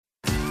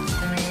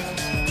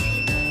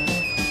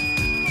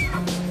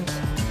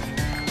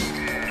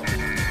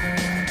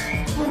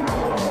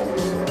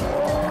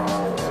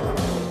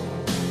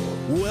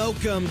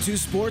Welcome to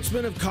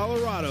Sportsman of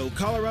Colorado,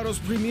 Colorado's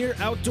premier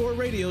outdoor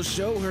radio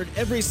show, heard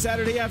every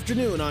Saturday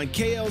afternoon on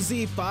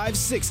KLZ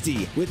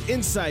 560, with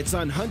insights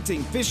on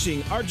hunting,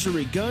 fishing,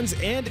 archery, guns,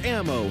 and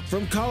ammo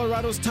from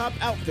Colorado's top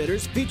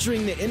outfitters,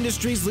 featuring the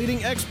industry's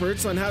leading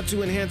experts on how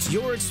to enhance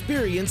your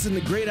experience in the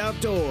great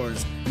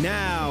outdoors.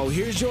 Now,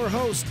 here's your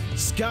host,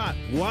 Scott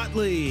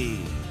Watley.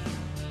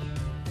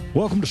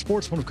 Welcome to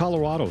Sportsman of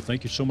Colorado.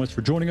 Thank you so much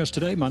for joining us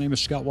today. My name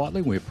is Scott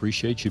Watley. We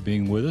appreciate you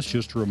being with us.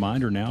 Just a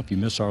reminder now, if you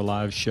miss our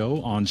live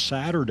show on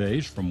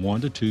Saturdays from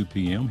 1 to 2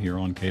 p.m. here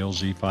on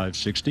KLZ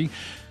 560,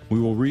 we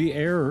will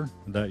re-air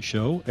that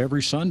show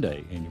every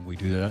Sunday, and we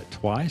do that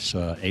twice,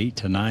 8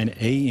 to 9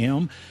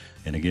 a.m.,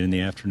 and again in the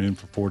afternoon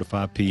from 4 to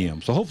 5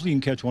 p.m. So hopefully you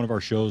can catch one of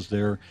our shows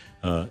there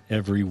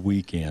every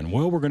weekend.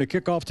 Well, we're going to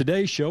kick off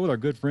today's show with our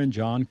good friend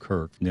John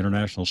Kirk from the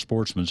International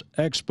Sportsman's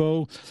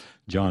Expo.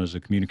 John is a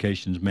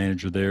communications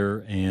manager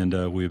there,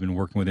 and we've been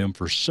working with him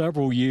for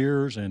several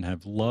years and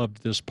have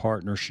loved this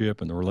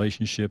partnership and the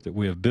relationship that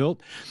we have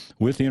built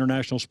with the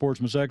International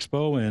Sportsman's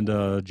Expo.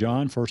 And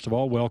John, first of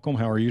all, welcome.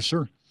 How are you,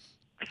 sir?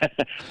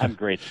 I'm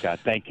great, Scott.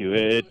 Thank you.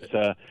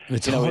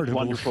 It's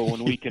wonderful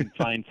when we can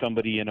find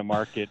somebody in a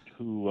market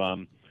who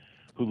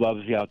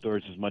loves the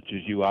outdoors as much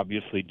as you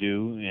obviously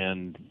do,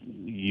 and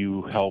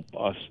you help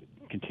us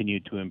continue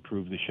to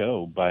improve the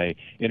show by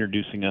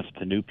introducing us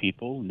to new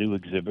people, new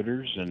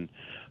exhibitors, and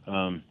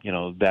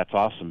that's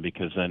awesome,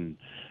 because then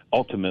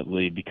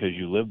ultimately, because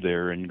you live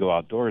there and go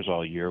outdoors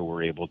all year,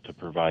 we're able to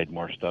provide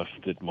more stuff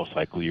that most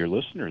likely your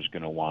listener is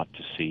going to want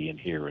to see and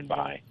hear and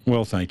buy.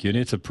 Well, thank you. And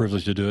it's a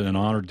privilege to do it and an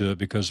honor to do it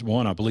because,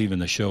 one, I believe in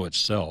the show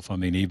itself. I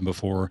mean, even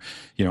before,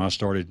 I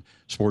started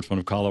Sportsman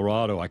of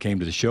Colorado, I came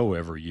to the show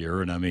every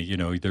year. And, I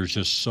mean, there's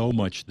just so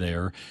much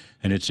there,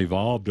 and it's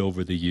evolved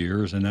over the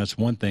years. And that's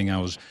one thing I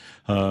was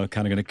kind of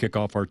going to kick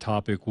off our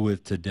topic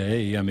with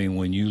today. I mean,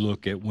 when you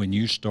look at when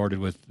you started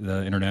with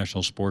the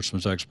International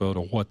Sportsman's Expo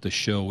to what the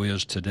show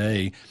is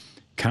today,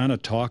 kind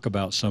of talk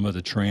about some of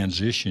the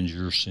transitions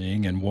you're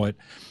seeing and what,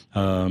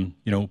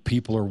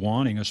 people are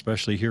wanting,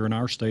 especially here in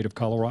our state of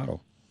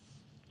Colorado.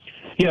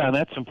 Yeah, and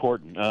that's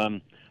important.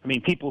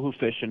 People who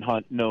fish and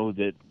hunt know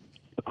that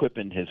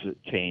equipment has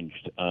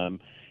changed,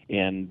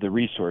 and the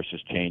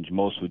resources changed.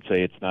 Most would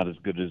say it's not as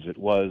good as it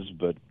was,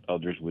 but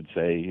others would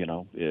say,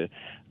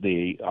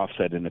 the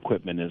offset in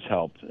equipment has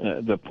helped.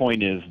 The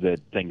point is that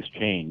things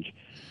change.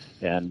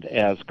 And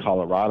as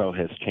Colorado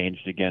has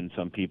changed again,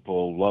 some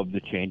people love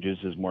the changes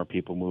as more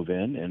people move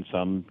in, and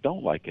some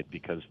don't like it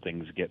because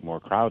things get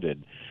more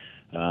crowded.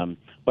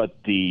 But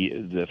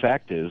the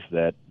fact is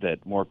that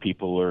more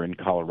people are in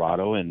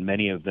Colorado, and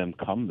many of them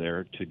come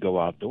there to go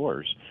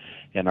outdoors.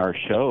 And our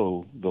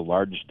show, the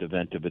largest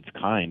event of its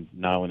kind,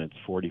 now in its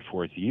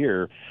 44th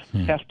year,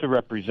 has to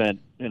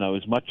represent,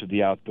 as much of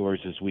the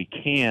outdoors as we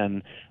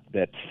can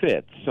that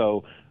fits.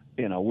 So,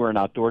 we're an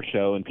outdoor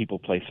show and people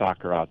play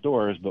soccer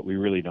outdoors, but we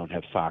really don't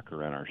have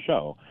soccer in our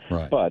show.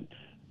 Right. But,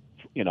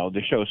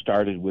 the show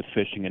started with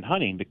fishing and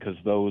hunting because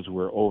those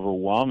were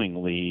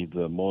overwhelmingly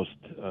the most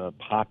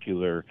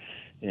popular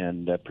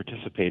and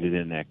participated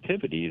in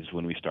activities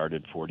when we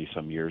started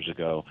 40-some years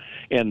ago.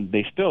 And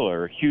they still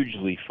are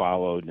hugely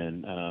followed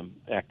in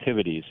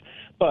activities.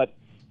 But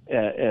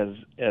as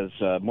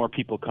more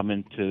people come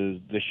into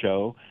the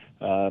show,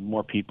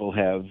 more people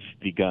have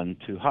begun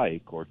to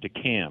hike or to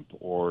camp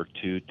or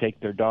to take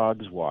their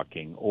dogs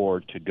walking or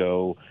to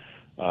go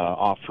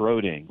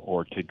off-roading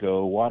or to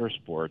go water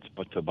sports,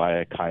 but to buy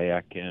a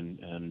kayak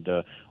and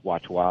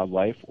watch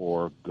wildlife,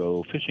 or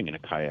go fishing in a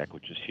kayak,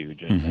 which is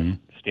huge, and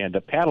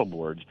stand-up paddle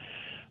boards.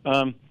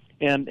 And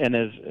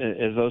as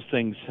those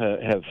things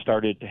have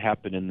started to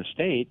happen in the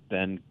state,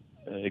 then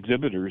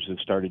exhibitors have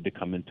started to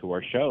come into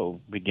our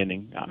show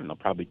beginning,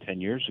 probably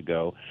 10 years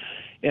ago.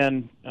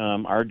 And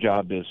our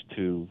job is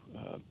to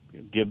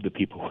give the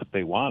people what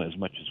they want as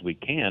much as we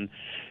can.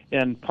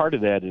 And part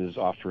of that is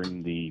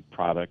offering the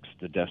products,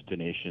 the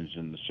destinations,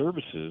 and the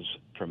services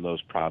from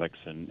those products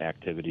and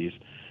activities,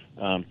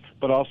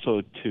 but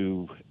also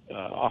to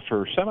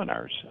offer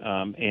seminars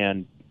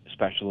and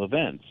special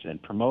events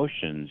and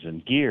promotions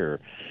and gear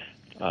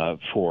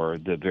for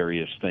the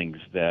various things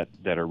that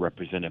are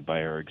represented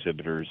by our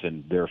exhibitors,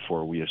 and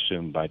therefore we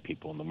assume by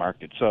people in the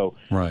market. So,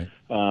 right.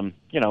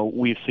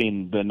 We've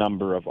seen the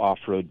number of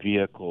off-road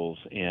vehicles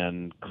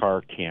and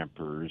car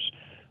campers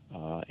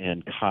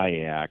and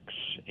kayaks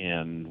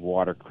and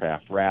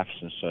watercraft, rafts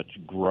and such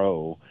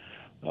grow,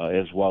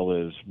 as well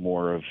as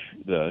more of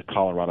the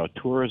Colorado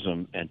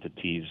tourism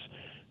entities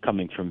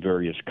coming from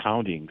various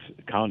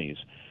counties.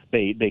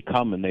 They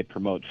come and they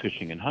promote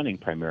fishing and hunting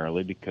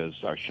primarily because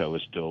our show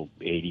is still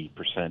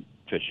 80%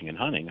 fishing and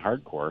hunting,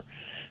 hardcore.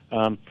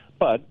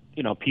 But,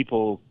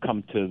 people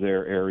come to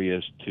their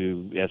areas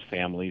as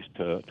families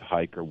to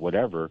hike or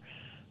whatever.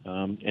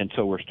 And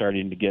so we're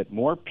starting to get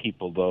more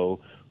people,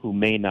 though, who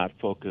may not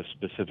focus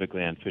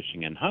specifically on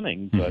fishing and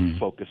hunting, but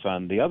focus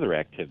on the other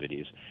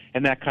activities.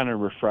 And that kind of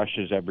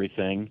refreshes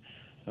everything.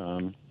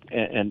 And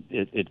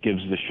it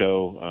gives the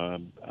show,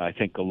 I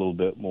think, a little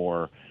bit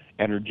more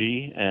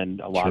energy, and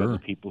a lot of the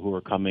people who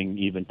are coming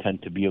even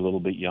tend to be a little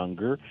bit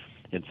younger,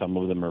 and some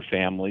of them are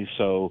families.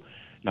 So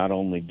not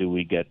only do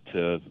we get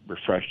to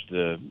refresh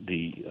the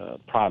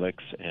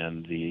products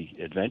and the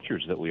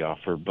adventures that we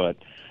offer, but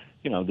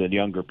the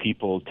younger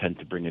people tend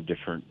to bring a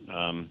different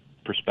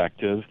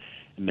perspective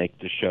and make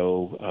the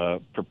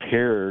show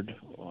prepared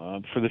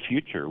for the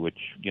future. Which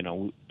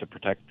to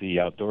protect the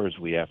outdoors,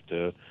 we have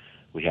to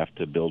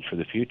build for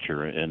the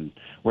future, and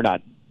we're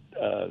not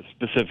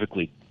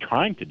specifically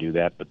trying to do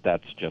that, but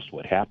that's just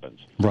what happens.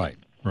 Right.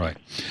 Right.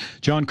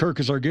 John Kirk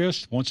is our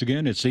guest. Once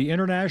again, it's the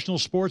International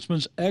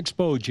Sportsman's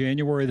Expo,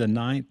 January the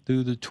 9th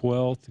through the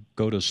 12th.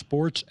 Go to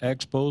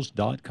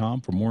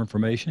sportsexpos.com for more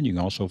information. You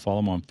can also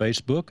follow them on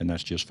Facebook, and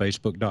that's just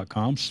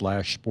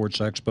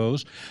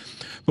facebook.com/sportsexpos.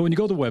 But when you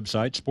go to the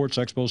website,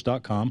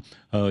 sportsexpos.com,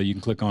 you can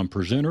click on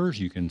presenters.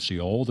 You can see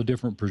all the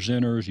different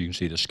presenters. You can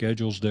see the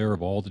schedules there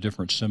of all the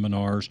different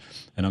seminars.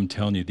 And I'm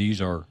telling you, these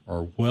are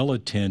well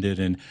attended.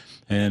 And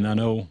I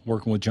know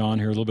working with John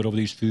here a little bit over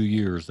these few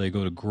years, they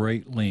go to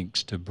great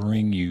lengths to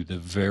bring you the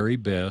very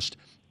best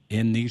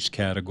in these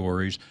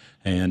categories.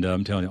 And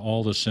I'm telling you,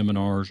 all the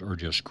seminars are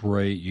just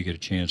great. You get a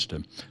chance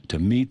to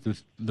meet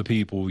the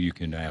people. You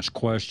can ask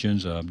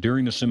questions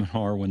during the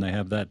seminar when they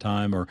have that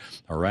time or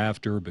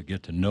after, but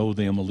get to know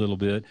them a little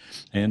bit.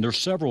 And there's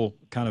several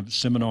kind of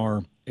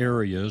seminar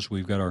areas.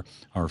 We've got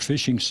our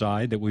fishing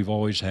side that we've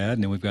always had,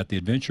 and then we've got the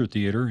adventure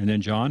theater. And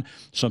then, John,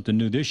 something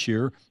new this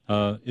year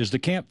is the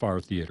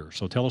campfire theater.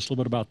 So tell us a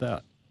little bit about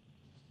that.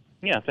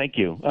 Yeah, thank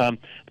you. That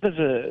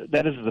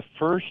is the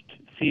first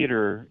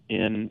theater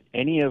in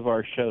any of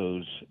our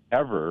shows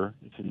ever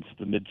since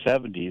the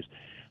mid-'70s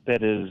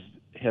that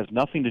has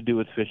nothing to do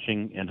with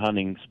fishing and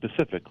hunting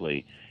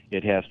specifically.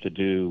 It has to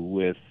do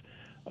with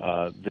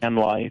van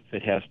life.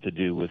 It has to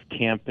do with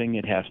camping.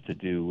 It has to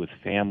do with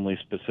family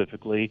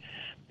specifically.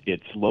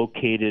 It's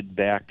located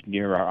back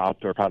near our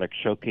outdoor product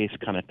showcase,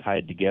 kind of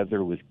tied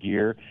together with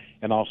gear,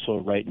 and also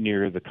right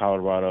near the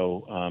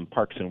Colorado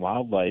Parks and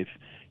Wildlife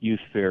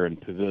Youth Fair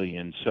and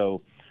Pavilion.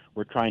 So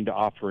we're trying to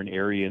offer an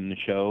area in the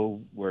show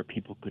where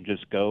people can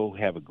just go,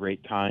 have a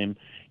great time,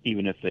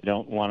 even if they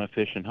don't want to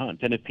fish and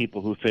hunt. And if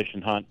people who fish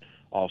and hunt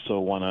also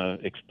want to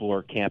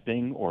explore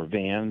camping or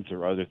vans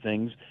or other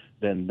things,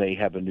 then they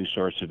have a new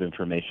source of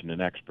information and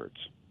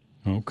experts.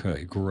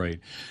 Okay, great.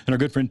 And our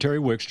good friend Terry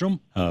Wickstrom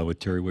with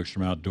Terry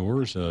Wickstrom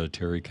Outdoors.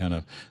 Terry kind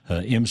of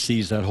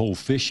MCs that whole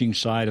fishing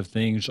side of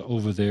things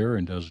over there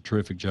and does a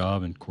terrific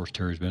job. And, of course,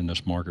 Terry's been in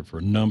this market for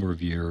a number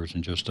of years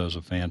and just does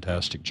a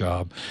fantastic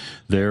job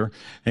there.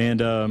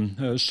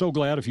 And so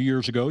glad a few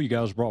years ago you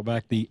guys brought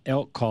back the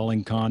elk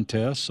calling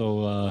contest.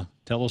 So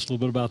tell us a little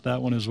bit about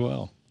that one as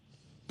well.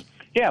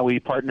 Yeah, we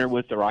partner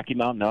with the Rocky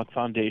Mountain Elk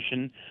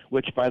Foundation,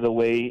 which, by the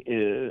way,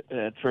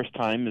 at first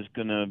time is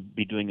going to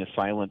be doing a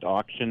silent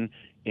auction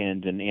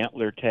and an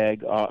antler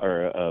tag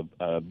or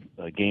a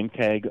game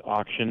tag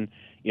auction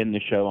in the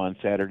show on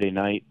Saturday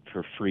night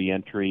for free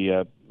entry.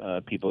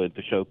 People at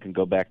the show can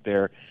go back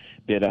there,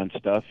 bid on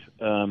stuff.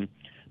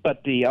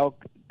 But the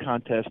elk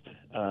contest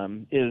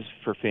is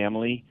for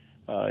family,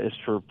 is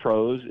for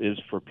pros, is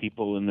for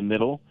people in the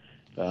middle.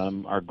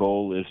 Our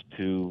goal is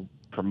to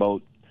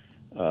promote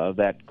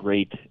that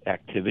great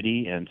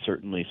activity and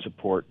certainly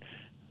support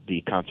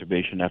the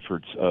conservation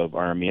efforts of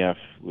RMEF,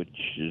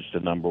 which is the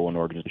number one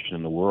organization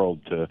in the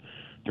world to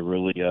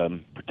really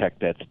protect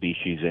that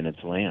species and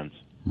its lands.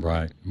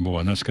 Right. Boy,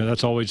 and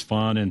that's always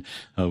fun, and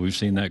we've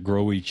seen that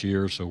grow each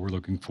year, so we're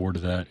looking forward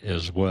to that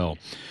as well.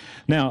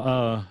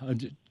 Now,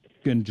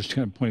 again, just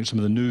kind of pointing some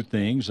of the new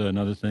things.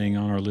 Another thing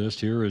on our list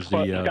here is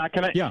Scott,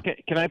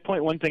 can I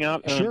point one thing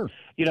out? Sure.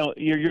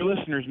 Your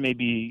listeners may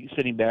be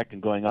sitting back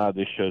and going, "Oh,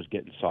 this show's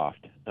getting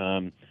soft."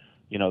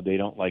 They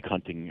don't like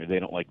hunting, or they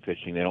don't like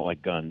fishing, they don't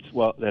like guns.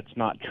 Well, that's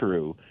not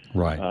true.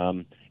 Right.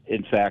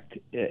 In fact,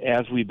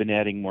 as we've been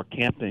adding more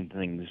camping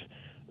things,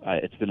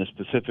 it's been a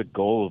specific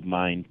goal of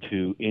mine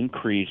to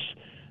increase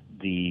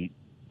the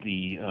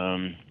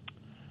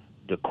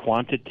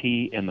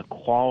quantity and the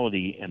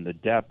quality and the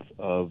depth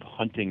of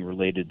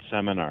hunting-related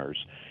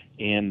seminars,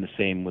 and the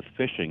same with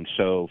fishing.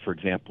 So, for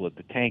example, at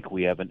the Tank,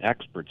 we have an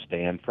experts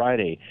day on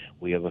Friday.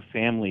 We have a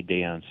family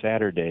day on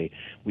Saturday.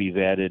 We've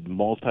added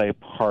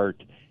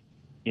multi-part,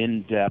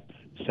 in-depth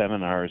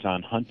seminars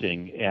on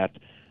hunting at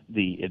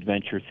the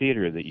Adventure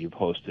Theater that you've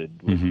hosted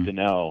with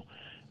Danelle.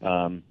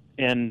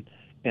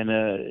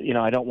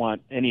 I don't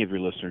want any of your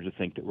listeners to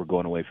think that we're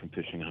going away from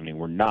fishing and hunting.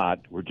 We're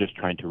not. We're just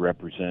trying to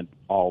represent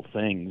all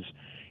things.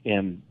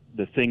 And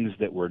the things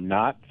that were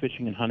not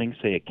fishing and hunting,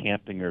 say a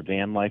camping or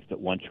van life that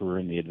once were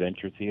in the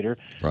Adventure Theater,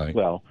 right.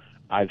 Well,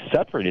 I've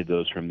separated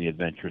those from the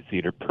Adventure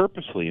Theater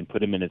purposely and put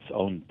them in its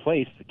own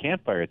place, the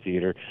Campfire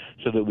Theater,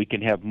 so that we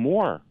can have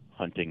more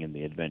hunting in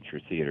the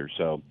Adventure Theater.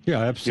 So yeah,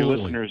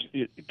 absolutely. Your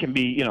listeners can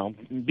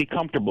be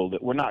comfortable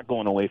that we're not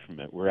going away from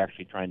it. We're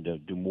actually trying to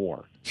do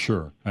more.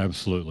 Sure,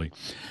 absolutely.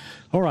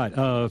 All right,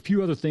 a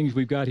few other things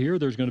we've got here.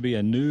 There's going to be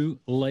a new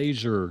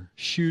laser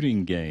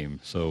shooting game,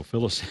 so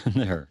fill us in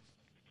there.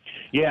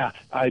 Yeah,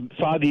 I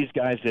saw these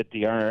guys at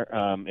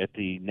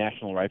the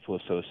National Rifle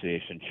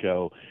Association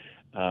show.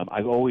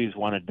 I've always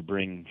wanted to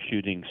bring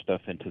shooting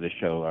stuff into the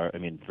show. I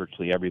mean,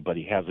 virtually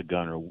everybody has a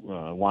gun or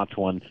wants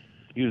one,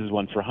 uses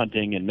one for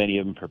hunting, and many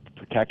of them for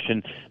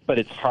protection. But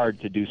it's hard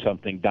to do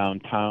something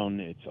downtown.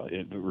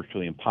 It's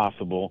virtually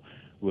impossible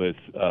with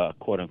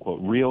quote-unquote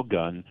real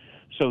gun.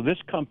 So this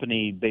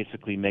company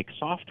basically makes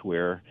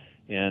software,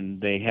 and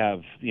they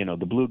have,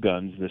 the blue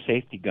guns, the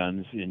safety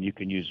guns, and you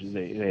can use,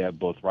 they have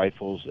both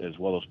rifles as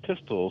well as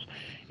pistols,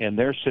 and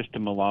their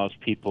system allows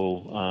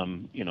people,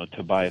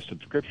 to buy a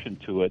subscription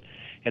to it,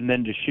 and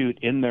then to shoot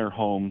in their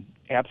home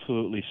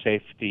absolutely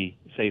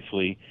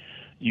safely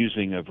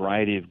using a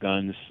variety of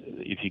guns.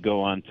 If you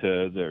go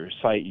onto their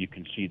site, you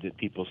can see that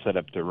people set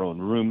up their own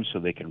rooms so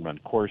they can run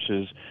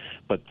courses.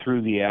 But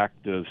through the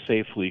act of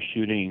safely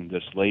shooting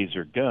this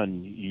laser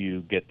gun, you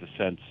get the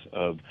sense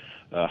of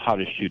how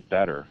to shoot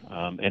better.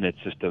 And it's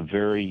just a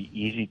very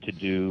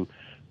easy-to-do,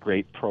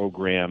 great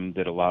program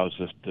that allows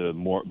us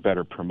to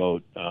better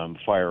promote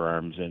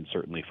firearms and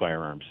certainly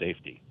firearm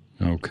safety.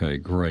 Okay,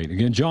 great.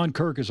 Again, John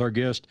Kirk is our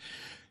guest.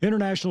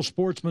 International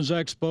Sportsman's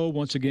Expo.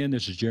 Once again,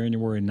 this is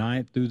January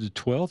 9th through the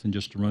 12th. And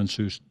just to run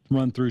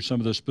through some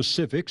of the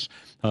specifics,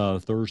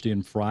 Thursday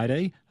and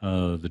Friday,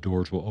 the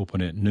doors will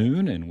open at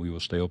noon, and we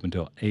will stay open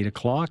until 8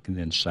 o'clock. And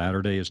then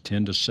Saturday is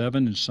 10 to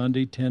 7, and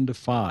Sunday 10 to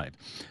 5.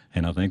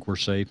 And I think we're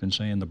safe in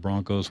saying the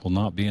Broncos will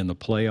not be in the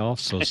playoffs,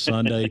 so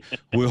Sunday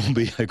will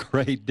be a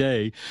great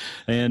day.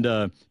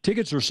 And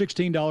tickets are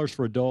 $16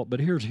 for adult, but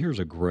here's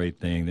a great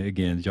thing.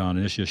 Again, John,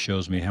 and this just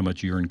shows me how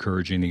much you're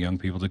encouraging the young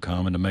people to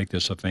come and to make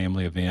this a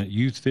family event.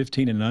 Youth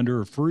 15 and under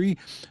are free,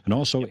 and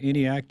also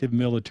any active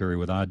military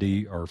with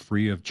ID are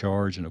free of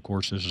charge. And, of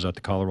course, this is at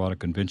the Colorado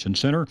Convention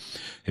Center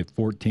at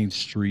 14th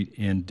Street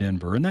in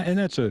Denver. And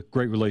that's a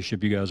great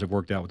relationship you guys have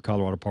worked out with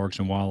Colorado Parks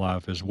and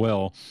Wildlife as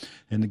well.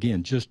 And,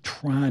 again, just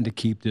trying to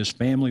keep this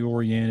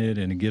family-oriented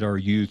and get our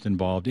youth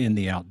involved in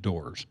the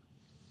outdoors.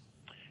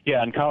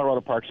 Yeah, and Colorado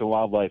Parks and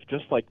Wildlife,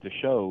 just like the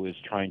show, is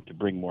trying to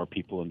bring more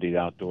people into the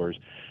outdoors.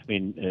 I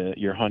mean,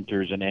 your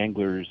hunters and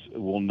anglers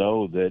will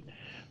know that,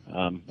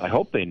 I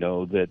hope they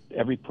know that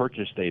every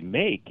purchase they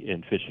make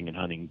in fishing and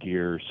hunting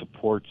gear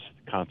supports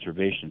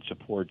conservation,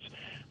 supports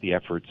the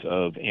efforts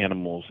of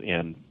animals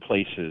and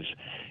places.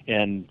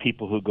 And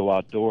people who go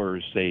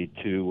outdoors, say,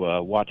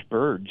 to watch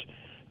birds,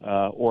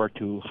 or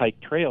to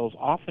hike trails,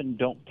 often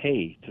don't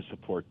pay to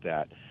support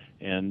that.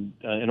 And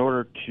in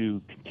order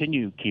to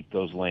continue to keep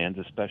those lands,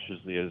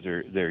 especially as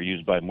they're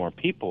used by more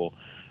people,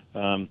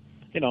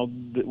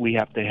 we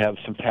have to have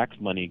some tax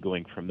money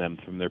going from them,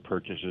 from their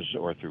purchases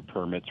or through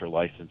permits or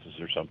licenses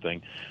or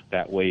something.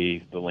 That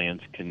way the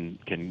lands can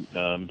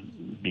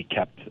be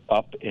kept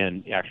up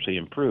and actually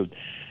improved.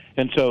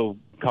 And so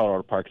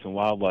Colorado Parks and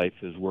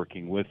Wildlife is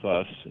working with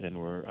us, and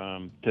we're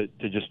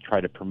to just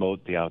try to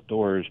promote the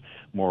outdoors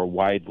more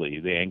widely.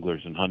 The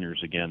anglers and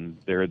hunters, again,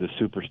 they're the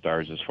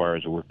superstars as far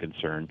as we're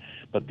concerned,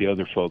 but the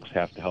other folks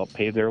have to help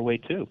pay their way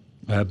too.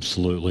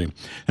 Absolutely. And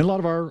a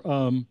lot of our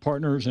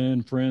partners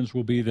and friends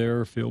will be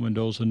there. Phil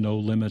Mendoza, No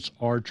Limits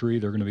Archery.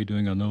 They're going to be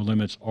doing a No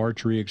Limits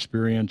Archery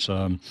experience.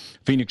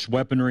 Phoenix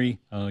Weaponry.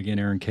 Again,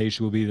 Aaron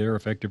Casey will be there.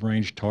 Effective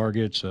Range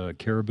Targets.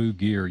 Caribou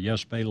Gear.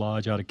 Yes Bay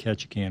Lodge out of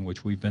Ketchikan,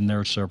 which we've been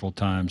there several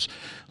times.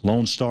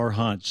 Lone Star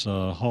Hunts.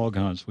 Hog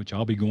Hunts, which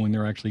I'll be going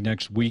there actually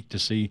next week to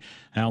see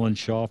Alan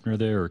Schaffner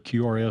there.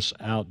 QRS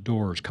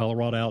Outdoors.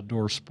 Colorado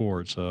Outdoor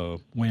Sports.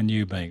 Wynn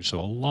Eubank. So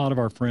a lot of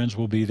our friends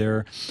will be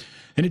there.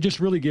 And it just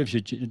really gives you,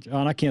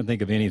 John, I can't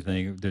think of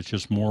anything that's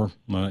just more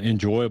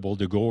enjoyable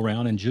to go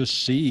around and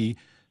just see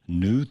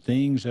new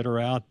things that are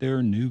out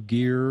there, new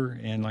gear,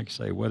 and like I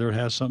say, whether it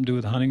has something to do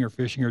with hunting or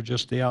fishing or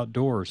just the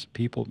outdoors.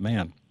 People,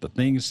 man, the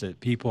things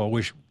that people I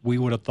wish we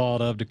would have thought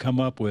of to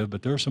come up with,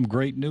 but there are some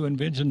great new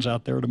inventions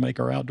out there to make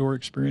our outdoor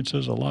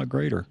experiences a lot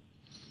greater.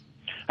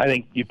 I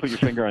think you put your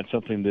finger on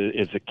something that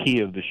is a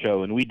key of the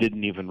show, and we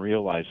didn't even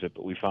realize it,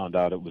 but we found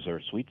out it was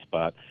our sweet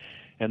spot.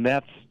 And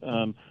that's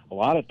a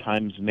lot of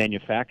times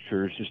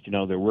manufacturers just,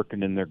 they're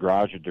working in their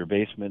garage or their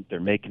basement, they're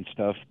making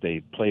stuff,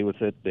 they play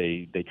with it,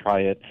 they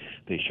try it,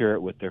 they share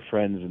it with their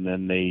friends, and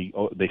then they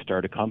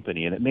start a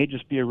company. And it may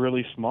just be a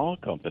really small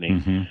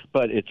company,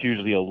 but it's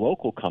usually a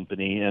local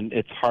company, and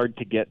it's hard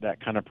to get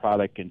that kind of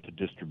product into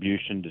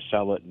distribution to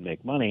sell it and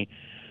make money.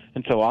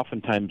 And so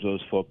oftentimes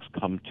those folks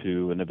come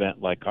to an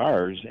event like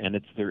ours, and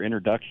it's their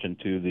introduction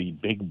to the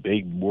big,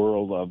 big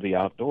world of the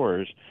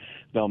outdoors.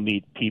 They'll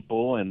meet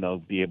people, and they'll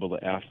be able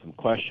to ask them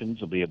questions.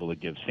 They'll be able to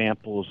give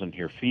samples and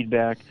hear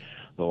feedback.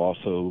 They'll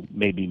also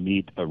maybe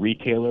meet a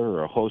retailer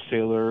or a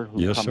wholesaler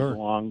who comes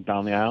along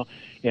down the aisle.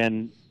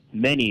 And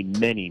many,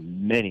 many,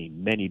 many,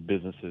 many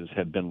businesses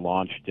have been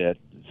launched at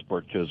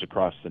sport shows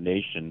across the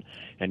nation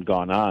and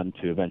gone on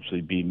to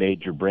eventually be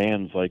major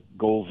brands. Like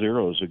Goal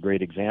Zero is a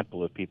great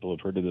example if people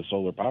have heard of the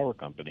Solar Power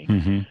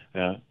Company.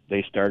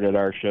 They started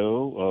our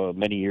show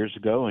many years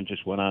ago and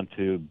just went on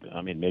to,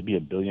 maybe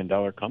 $1 billion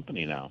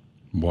company now.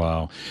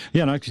 Wow.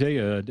 Yeah, and I can tell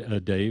you,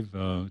 Dave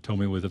told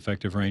me with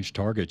Effective Range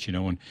Targets,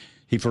 when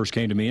he first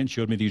came to me and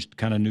showed me these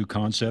kind of new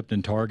concept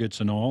and targets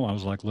and all. I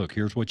was like, look,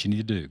 here's what you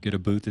need to do. Get a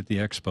booth at the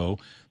expo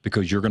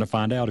because you're going to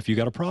find out if you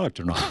got a product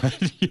or not.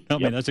 I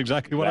mean, that's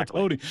exactly what I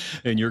told him.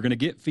 And you're going to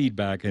get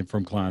feedback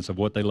from clients of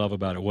what they love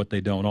about it, what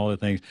they don't, all the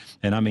things.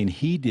 And, I mean,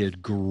 he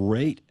did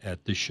great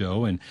at the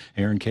show. And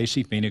Aaron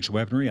Casey, Phoenix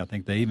Weaponry, I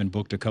think they even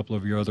booked a couple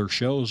of your other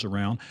shows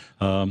around.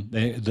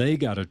 They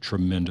got a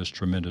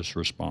tremendous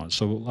response.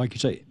 So, like you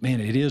say, man,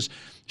 it is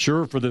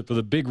sure for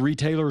the big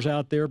retailers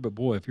out there, but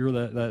boy, if you're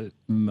that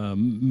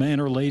man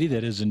or lady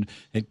that is and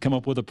come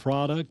up with a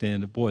product,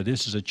 and boy,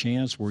 this is a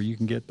chance where you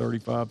can get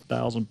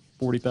 35,000,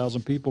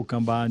 40,000 people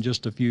come by in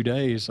just a few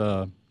days.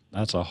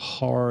 That's a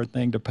hard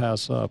thing to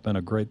pass up and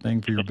a great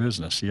thing for your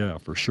business. Yeah,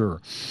 for sure.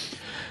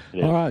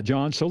 Yeah. All right,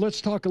 John. So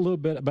let's talk a little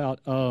bit about,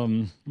 let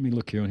me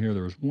look here on here.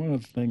 There was one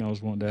other thing I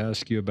was wanting to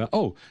ask you about.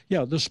 Oh,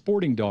 yeah, the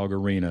Sporting Dog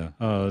Arena.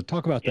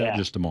 Talk about that in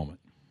just a moment.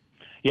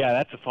 Yeah,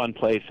 that's a fun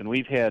place. And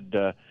we've had,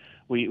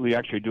 we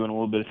actually doing a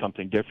little bit of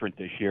something different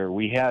this year.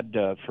 We had,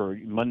 for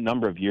a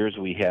number of years,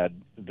 we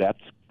had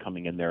vets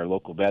coming in there,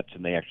 local vets,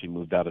 and they actually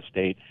moved out of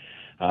state.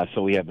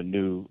 So we have a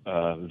new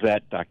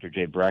vet, Dr.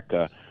 Jay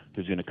Brecka,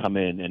 who's going to come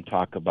in and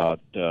talk about,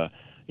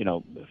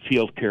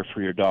 field care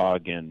for your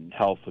dog and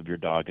health of your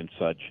dog and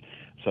such.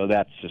 So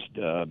that's just,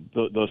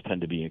 those tend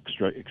to be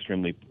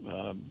extremely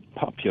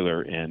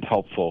popular and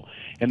helpful.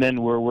 And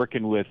then we're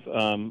working with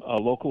a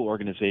local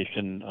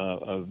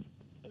organization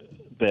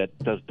that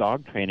does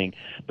dog training,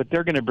 but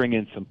they're going to bring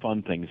in some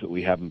fun things that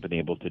we haven't been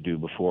able to do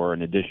before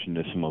in addition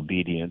to some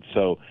obedience.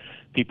 So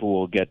people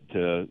will get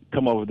to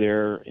come over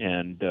there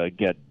and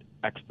get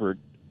expert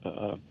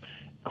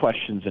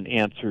questions and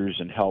answers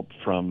and help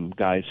from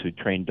guys who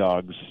train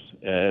dogs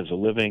as a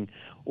living,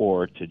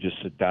 or to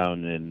just sit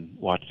down and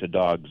watch the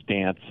dogs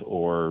dance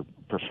or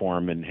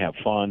perform and have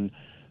fun.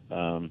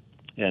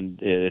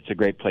 And it's a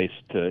great place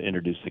to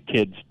introduce the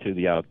kids to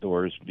the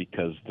outdoors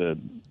because the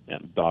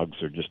dogs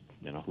are just,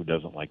 who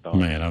doesn't like dogs?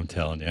 Man, I'm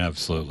telling you,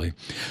 absolutely.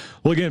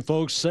 Well, again,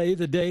 folks, save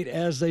the date,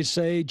 as they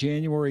say,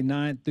 January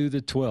 9th through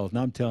the 12th.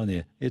 Now, I'm telling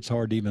you, it's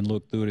hard to even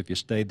look through it if you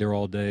stayed there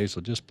all day,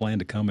 so just plan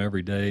to come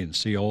every day and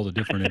see all the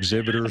different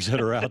exhibitors that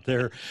are out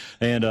there.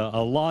 And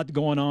a lot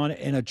going on,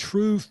 and a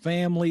true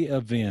family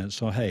event.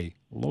 So, hey,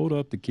 load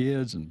up the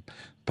kids and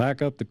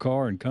pack up the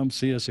car and come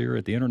see us here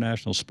at the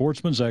International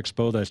Sportsman's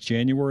Expo. That's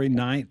January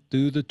 9th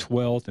through the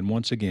 12th. And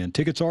once again,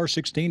 tickets are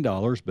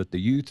 $16, but the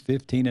youth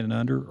 15 and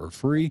under are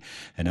free,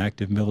 and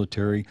active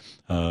military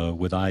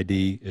with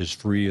ID is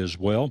free as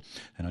well.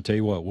 And I tell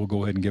you what, we'll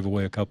go ahead and give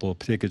away a couple of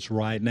tickets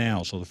right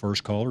now. So the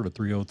first caller to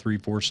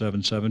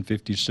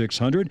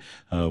 303-477-5600,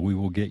 we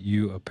will get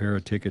you a pair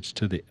of tickets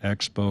to the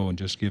expo, and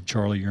just give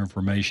Charlie your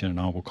information, and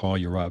I will call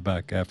you right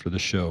back after the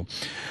show.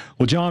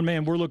 Well, John,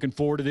 man, we're looking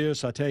forward to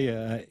this. I tell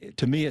you,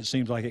 to me, it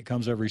seems like it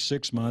comes every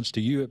 6 months.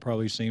 To you, it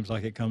probably seems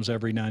like it comes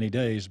every 90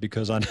 days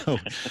because I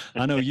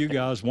know you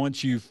guys,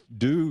 once you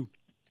do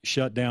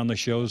shut down the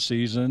show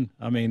season,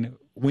 I mean,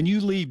 when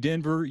you leave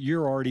Denver,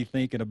 you're already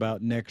thinking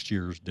about next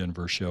year's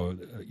Denver show.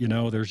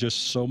 There's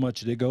just so much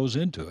that goes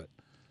into it.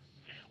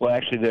 Well,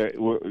 actually,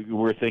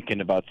 we're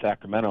thinking about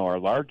Sacramento, our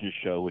largest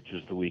show, which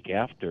is the week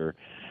after.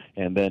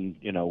 And then,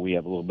 we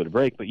have a little bit of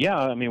break. But, yeah,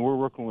 I mean, we're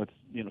working with,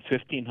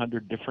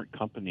 1,500 different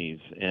companies,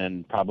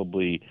 and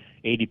probably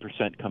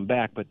 80% come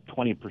back, but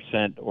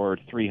 20% or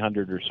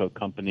 300 or so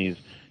companies,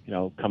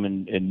 come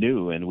in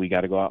new, and we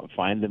got to go out and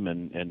find them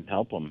and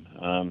help them.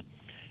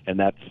 And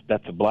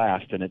that's a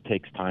blast, and it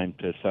takes time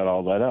to set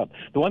all that up.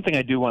 The one thing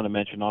I do want to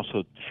mention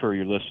also for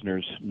your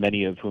listeners,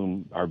 many of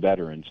whom are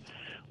veterans,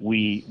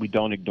 we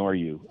don't ignore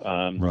you.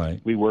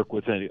 Right. We work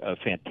with a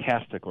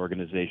fantastic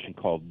organization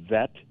called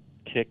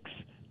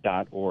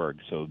VetTix.org,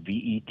 so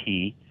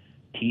VETTIX.org,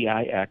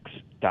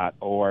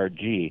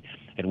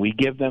 and we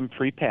give them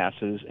free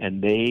passes,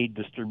 and they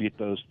distribute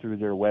those through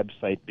their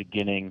website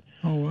beginning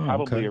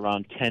probably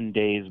around 10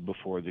 days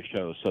before the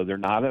show. So they're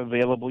not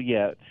available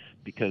yet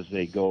because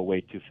they go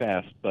away too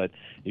fast, but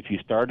if you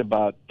start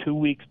about 2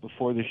 weeks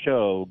before the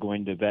show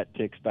going to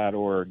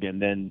VetTix.org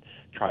and then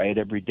try it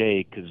every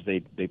day, because they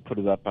put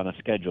it up on a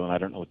schedule, and I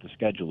don't know what the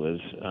schedule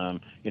is,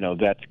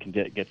 vets can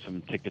get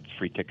some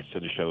free tickets to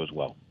the show as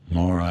well.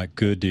 All right,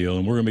 good deal.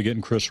 And we're going to be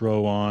getting Chris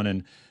Rowe on,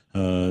 and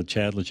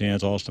Chad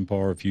LeChance, Austin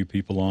Parr, a few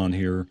people on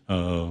here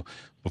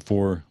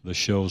before the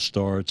show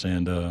starts,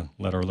 and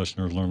let our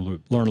listeners learn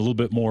a little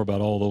bit more about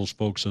all those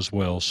folks as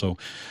well. So,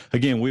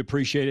 again, we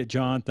appreciate it,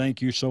 John.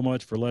 Thank you so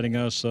much for letting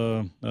us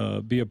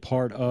be a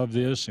part of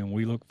this, and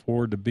we look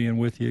forward to being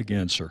with you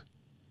again, sir.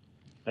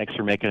 Thanks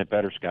for making it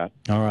better, Scott.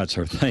 All right,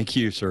 sir. Thank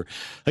you, sir.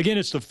 Again,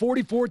 it's the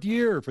 44th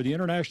year for the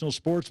International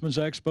Sportsman's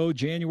Expo,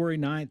 January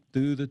 9th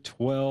through the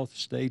 12th.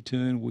 Stay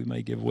tuned. We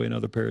may give away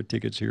another pair of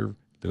tickets here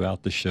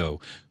throughout the show.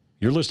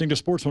 You're listening to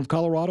Sportsman of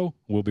Colorado.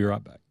 We'll be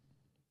right back.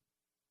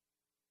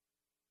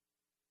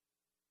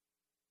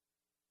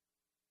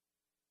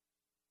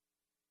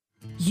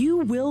 You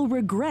will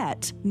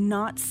regret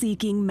not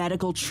seeking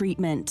medical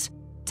treatment.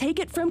 Take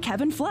it from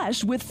Kevin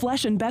Flesh with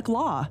Flesh and Beck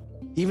Law.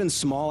 Even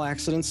small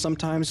accidents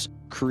sometimes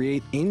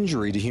create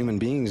injury to human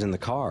beings in the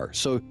car.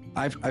 So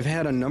I've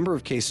had a number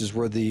of cases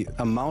where the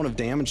amount of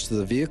damage to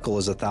the vehicle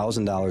is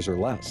 $1,000 or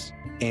less.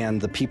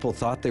 And the people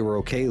thought they were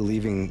okay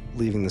leaving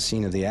the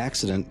scene of the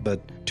accident, but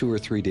 2 or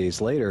 3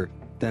 days later,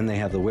 then they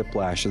have the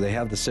whiplash or they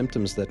have the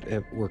symptoms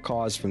that were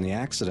caused from the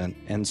accident.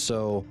 And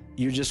so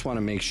you just want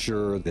to make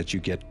sure that you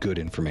get good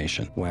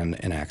information when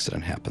an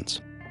accident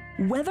happens.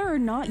 Whether or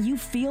not you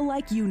feel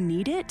like you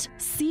need it,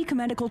 seek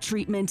medical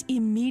treatment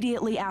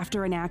immediately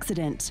after an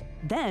accident.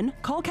 Then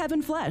call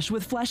Kevin Flesh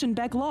with Flesh and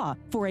Beck Law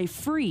for a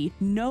free,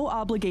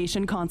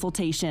 no-obligation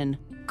consultation.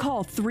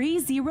 Call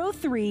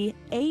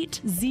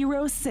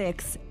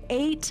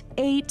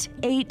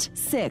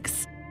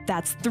 303-806-8886.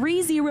 That's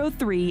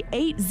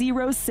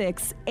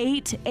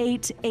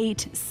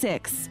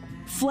 303-806-8886.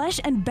 Flesh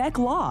and Beck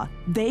Law,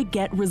 they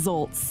get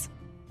results.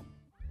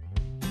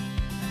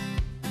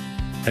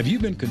 Have you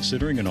been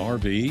considering an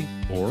RV,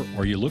 or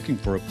are you looking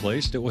for a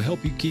place that will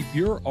help you keep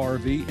your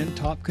RV in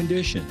top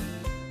condition?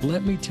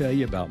 Let me tell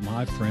you about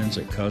my friends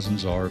at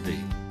Cousins RV.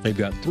 They've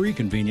got 3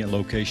 convenient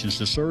locations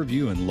to serve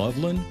you in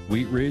Loveland,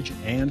 Wheat Ridge,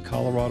 and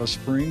Colorado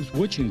Springs,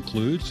 which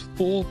includes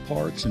full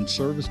parts and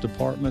service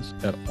departments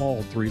at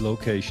all 3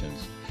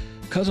 locations.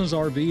 Cousins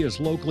RV is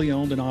locally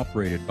owned and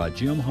operated by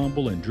Jim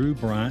Humble and Drew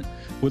Bryant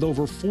with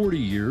over 40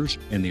 years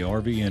in the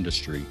RV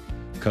industry.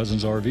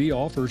 Cousins RV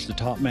offers the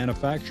top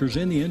manufacturers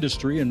in the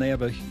industry, and they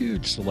have a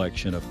huge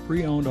selection of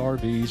pre-owned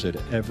RVs at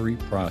every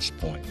price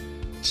point.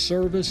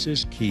 Service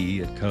is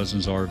key at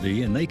Cousins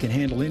RV, and they can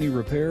handle any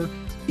repair,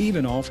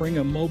 even offering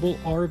a mobile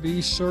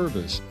RV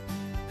service.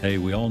 Hey,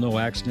 we all know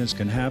accidents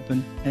can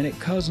happen, and at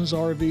Cousins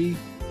RV,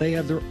 they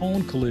have their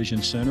own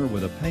collision center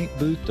with a paint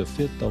booth to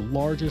fit the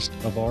largest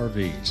of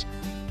RVs.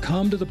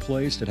 Come to the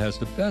place that has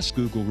the best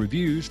Google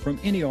reviews from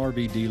any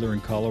RV dealer in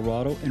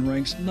Colorado and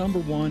ranks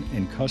 #1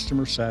 in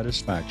customer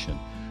satisfaction.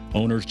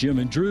 Owners Jim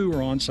and Drew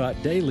are on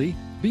site daily.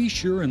 Be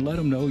sure and let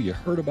them know you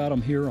heard about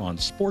them here on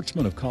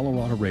Sportsman of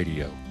Colorado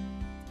Radio.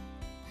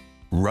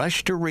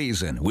 Rush to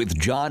Reason with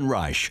John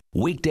Rush,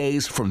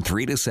 weekdays from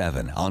 3 to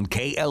 7 on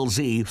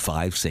KLZ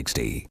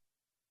 560.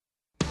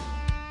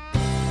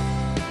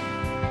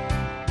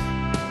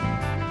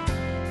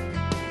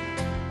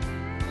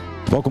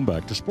 Welcome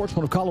back to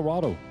Sportsman of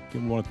Colorado.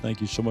 Again, we want to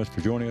thank you so much for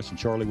joining us. And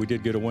Charlie, we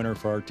did get a winner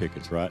for our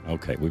tickets, right?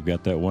 Okay, we've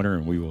got that winner,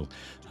 and we will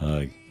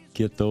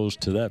get those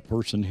to that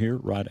person here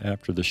right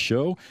after the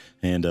show.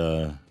 And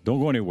don't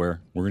go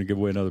anywhere. We're going to give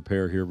away another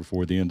pair here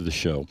before the end of the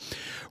show.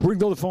 We're going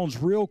to go to the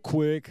phones real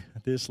quick.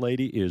 This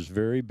lady is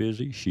very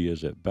busy. She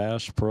is at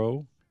Bass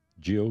Pro.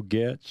 Jill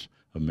Getz,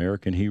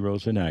 American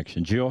Heroes in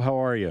Action. Jill, how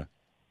are you?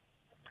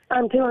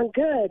 I'm doing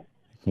good.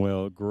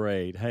 Well,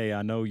 great. Hey,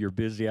 I know you're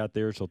busy out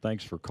there, so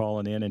thanks for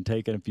calling in and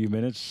taking a few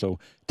minutes. So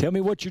tell me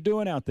what you're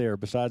doing out there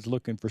besides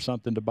looking for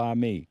something to buy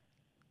me.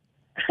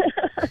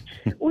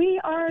 We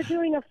are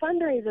doing a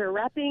fundraiser,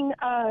 wrapping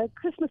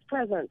Christmas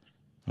presents.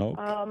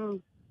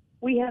 Okay.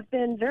 We have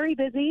been very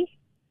busy.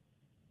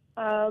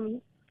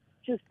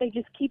 They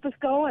just keep us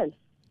going.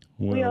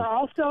 Well, we are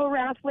also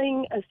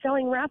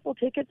selling raffle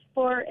tickets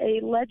for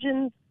a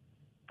Legends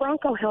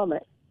Bronco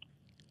helmet.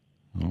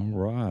 All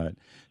right.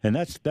 And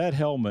that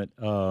helmet,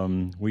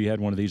 we had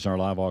one of these in our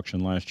live auction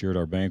last year at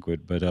our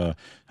banquet. But I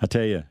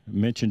tell you,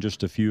 mention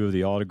just a few of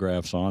the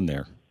autographs on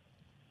there.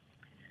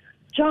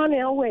 John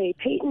Elway,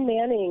 Peyton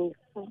Manning,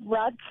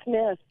 Rod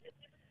Smith,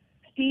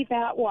 Steve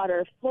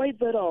Atwater, Floyd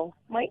Little,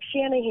 Mike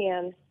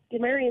Shanahan,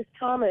 Demaryius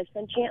Thomas,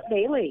 and Champ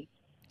Bailey.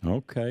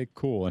 Okay,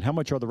 cool. And how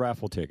much are the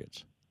raffle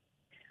tickets?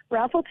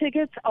 Raffle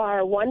tickets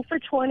are 1 for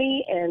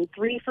 $20 and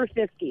 3 for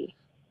 $50.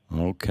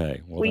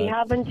 Okay. Well, we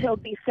have until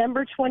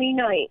December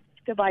 29th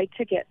to buy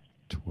tickets.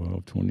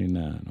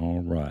 $12.29.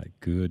 All right.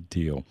 Good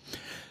deal.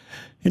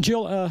 And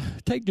Jill,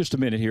 take just a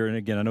minute here. And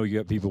again, I know you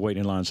got people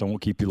waiting in line, so I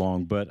won't keep you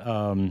long. But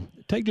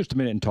take just a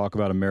minute and talk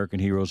about American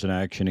Heroes in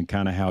Action and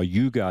kind of how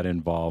you got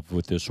involved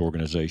with this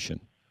organization.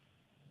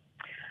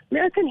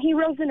 American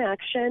Heroes in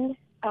Action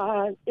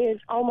is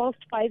almost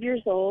 5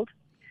 years old.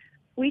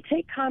 We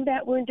take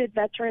combat wounded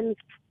veterans,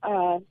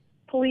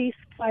 police,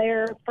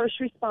 fire, first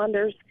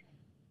responders,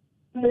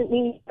 that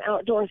need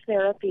outdoor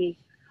therapy.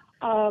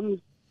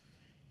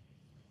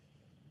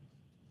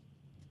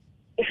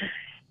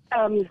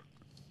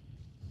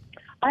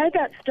 I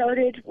got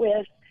started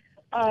with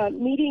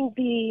meeting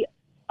the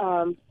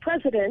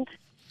president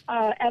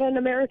at an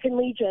American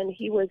Legion.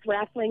 He was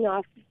raffling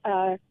off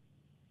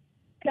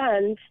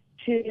guns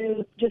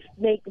to just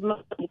make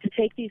money to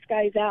take these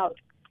guys out.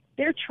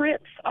 Their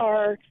trips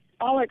are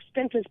all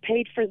expenses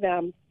paid for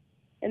them,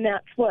 and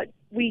that's what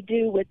we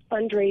do with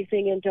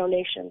fundraising and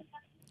donations.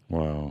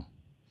 Wow.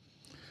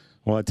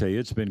 Well, I tell you,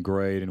 it's been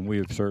great, and we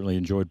have certainly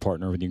enjoyed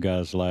partnering with you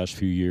guys the last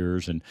few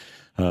years. And,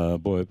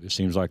 boy, it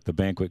seems like the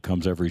banquet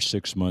comes every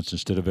 6 months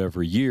instead of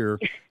every year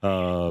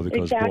because,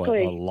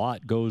 exactly. Boy, a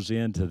lot goes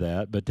into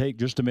that. But take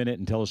just a minute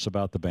and tell us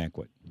about the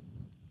banquet.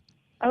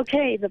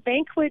 Okay, the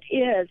banquet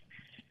is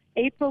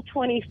April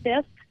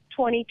 25th,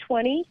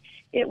 2020.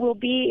 It will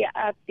be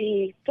at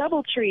the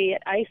DoubleTree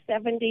at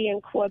I-70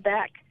 in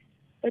Quebec.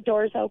 The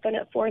doors open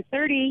at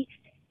 4:30,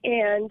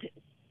 and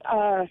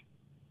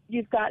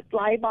you've got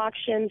live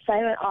auction,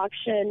 silent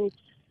auction,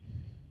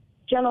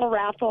 general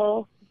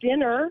raffle,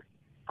 dinner.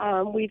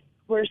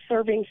 We're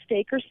serving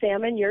steak or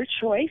salmon, your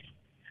choice.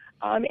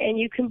 And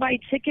you can buy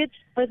tickets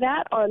for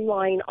that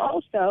online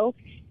also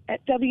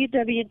at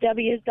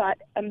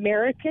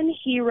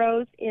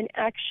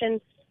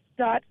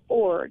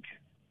www.americanheroesinaction.org.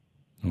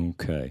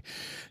 Okay.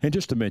 And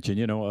just to mention,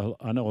 I know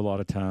a lot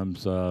of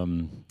times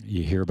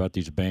you hear about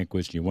these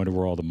banquets and you wonder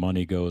where all the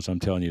money goes. I'm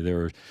telling you,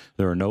 there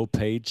are no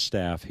paid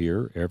staff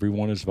here.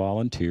 Everyone is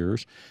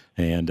volunteers,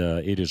 and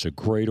it is a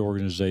great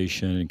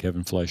organization. And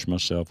Kevin Flesh and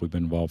myself, we've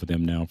been involved with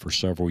them now for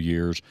several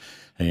years,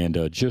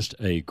 and just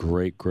a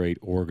great, great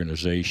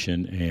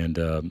organization.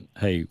 And,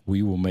 hey,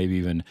 we will maybe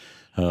even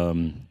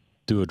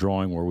do a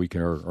drawing where we can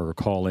or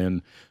call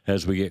in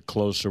as we get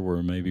closer,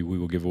 where maybe we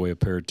will give away a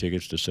pair of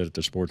tickets to sit at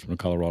the Sportsman of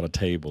Colorado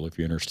table if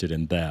you're interested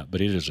in that.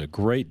 But it is a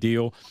great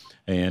deal,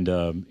 and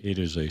it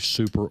is a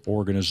super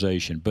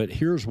organization. But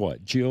here's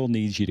what. Jill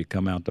needs you to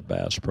come out to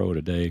Bass Pro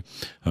today,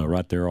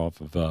 right there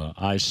off of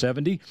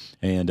I-70.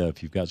 And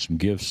if you've got some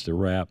gifts to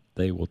wrap,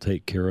 they will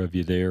take care of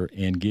you there,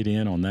 and get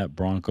in on that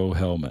Bronco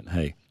helmet.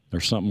 Hey,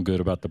 there's something good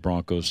about the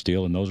Broncos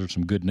steel, and those are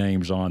some good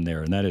names on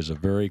there. And that is a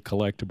very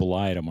collectible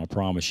item, I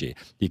promise you.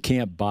 You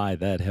can't buy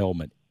that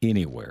helmet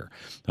anywhere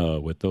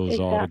with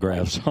those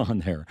autographs on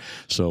there.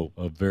 So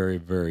a very,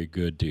 very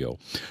good deal.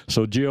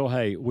 So, Jill,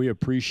 hey, we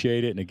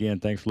appreciate it. And,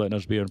 again, thanks for letting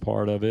us be a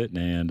part of it.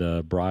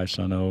 And Bryce,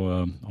 I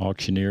know,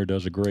 auctioneer,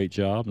 does a great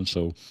job. And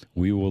so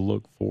we will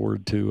look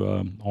forward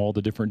to all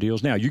the different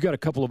deals. Now, you got a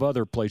couple of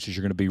other places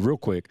you're going to be real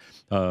quick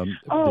that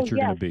you're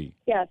going to be.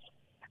 Yes.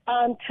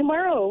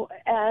 Tomorrow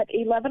at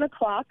 11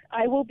 o'clock,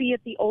 I will be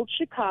at the Old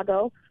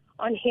Chicago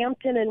on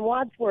Hampton and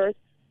Wadsworth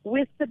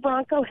with the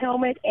Bronco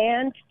helmet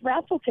and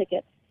raffle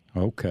tickets.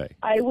 Okay.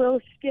 I will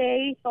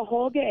stay the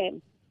whole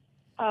game.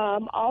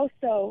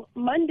 Also,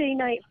 Monday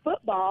Night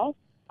Football,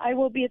 I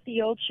will be at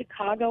the Old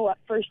Chicago at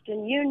First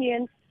and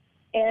Union,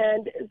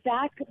 and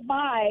Zach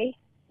By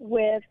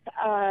with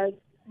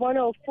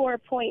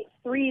 104.3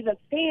 The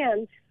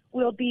Fan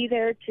will be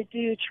there to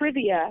do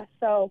trivia.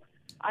 So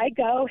I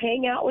go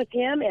hang out with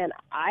him, and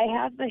I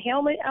have the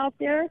helmet out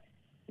there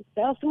and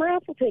sell some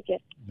raffle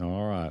tickets.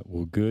 All right.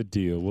 Well, good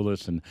deal. Well,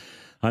 listen,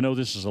 I know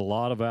this is a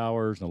lot of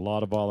hours and a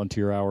lot of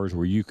volunteer hours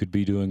where you could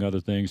be doing other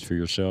things for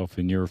yourself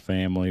and your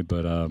family,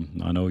 but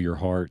I know your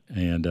heart,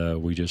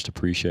 and we just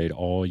appreciate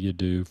all you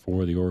do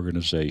for the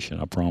organization.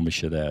 I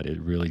promise you that. It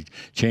really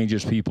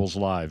changes people's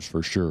lives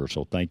for sure,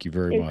 so thank you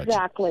very much.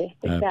 Exactly.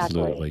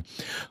 Absolutely.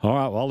 All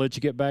right. Well, I'll let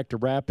you get back to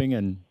wrapping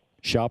and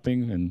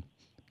shopping, and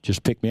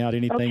just pick me out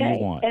anything you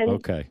want.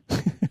 Okay.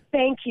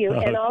 Thank you.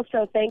 And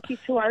also thank you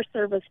to our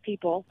service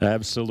people.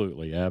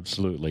 Absolutely.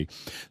 Absolutely.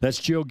 That's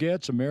Jill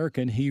Getz,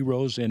 American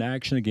Heroes in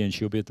Action. Again,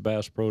 she'll be at the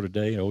Bass Pro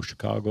today in Old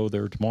Chicago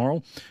there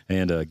tomorrow.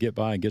 And get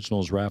by and get some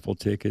of those raffle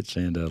tickets,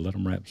 and let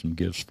them wrap some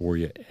gifts for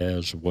you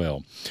as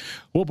well.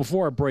 Well,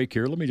 before I break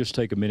here, let me just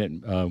take a minute.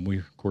 We,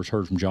 of course,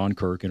 heard from John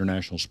Kirk,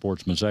 International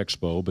Sportsman's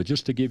Expo. But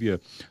just to give you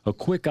a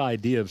quick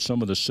idea of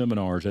some of the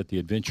seminars at the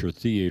Adventure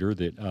Theater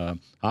that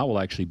I will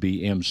actually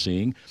be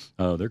emceeing.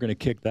 They're going to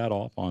kick that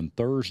off on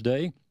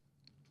Thursday.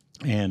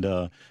 And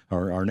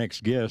our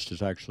next guest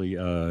is actually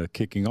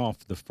kicking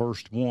off the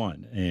first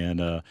one,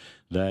 and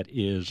that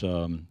is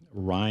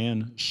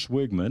Ryan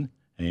Swigman,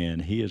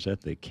 and he is at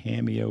the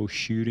Cameo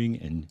Shooting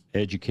and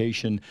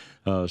Education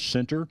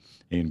Center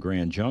in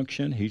Grand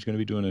Junction. He's going to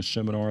be doing a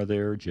seminar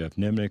there. Jeff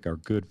Nimnick, our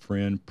good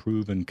friend,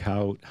 proven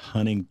coyote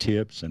hunting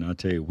tips, and I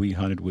tell you, we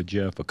hunted with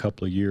Jeff a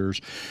couple of years,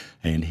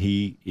 and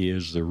he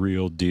is the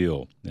real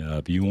deal.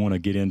 If you want to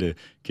get into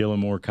killing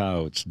more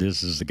coyotes,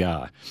 this is the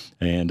guy.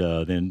 And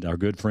then our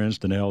good friends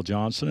Danelle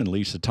Johnson and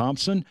Lisa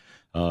Thompson,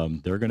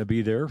 they're going to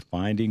be there,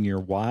 Finding Your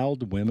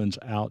Wild, Women's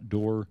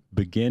Outdoor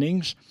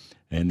Beginnings.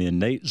 And then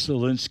Nate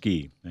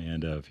Zielinski,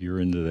 and if you're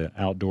into the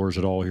outdoors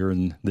at all here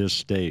in this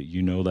state,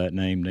 you know that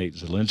name, Nate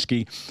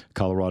Zielinski,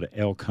 Colorado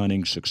elk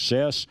hunting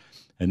success.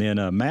 And then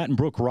Matt and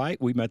Brooke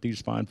Wright, we met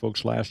these fine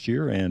folks last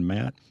year, and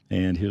Matt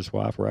and his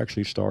wife were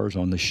actually stars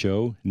on the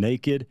show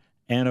Naked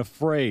and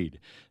Afraid.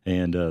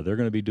 And they're going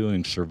to be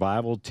doing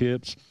survival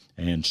tips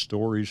and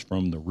stories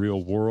from the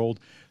real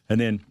world. And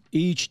then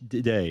each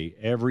day,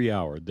 every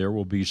hour, there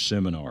will be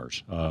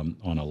seminars on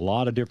a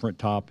lot of different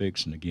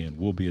topics. And, again,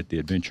 we'll be at the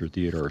Adventure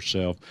Theater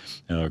ourselves.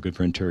 Our good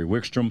friend Terry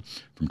Wickstrom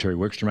from Terry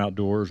Wickstrom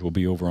Outdoors will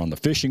be over on the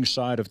fishing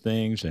side of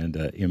things and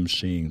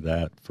emceeing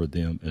that for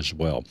them as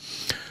well.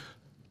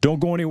 Don't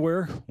go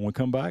anywhere. When we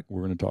come back,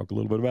 we're going to talk a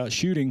little bit about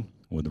shooting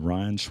with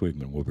Ryan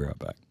Swigman. We'll be right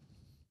back.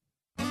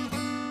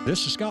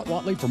 This is Scott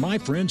Watley for my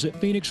friends at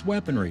Phoenix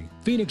Weaponry.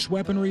 Phoenix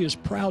Weaponry is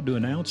proud to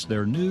announce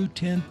their new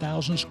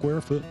 10,000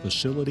 square foot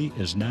facility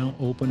is now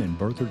open in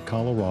Berthoud,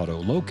 Colorado,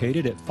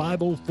 located at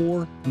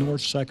 504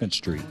 North 2nd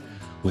Street.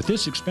 With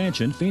this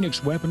expansion,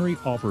 Phoenix Weaponry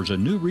offers a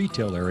new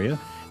retail area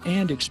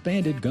and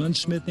expanded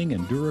gunsmithing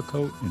and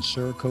Duracoat and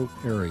Cerakote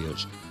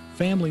areas.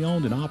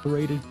 Family-owned and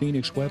operated,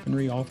 Phoenix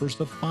Weaponry offers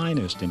the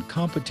finest in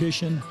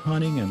competition,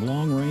 hunting, and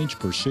long-range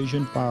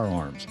precision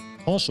firearms.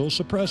 Also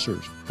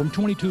suppressors, from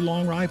 .22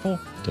 long rifle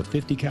to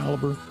 .50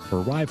 caliber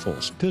for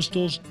rifles,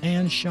 pistols,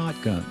 and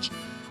shotguns.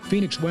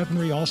 Phoenix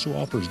Weaponry also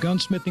offers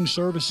gunsmithing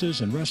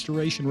services and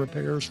restoration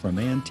repairs from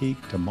antique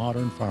to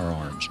modern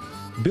firearms,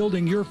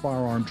 building your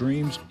firearm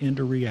dreams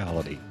into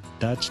reality.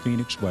 That's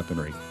Phoenix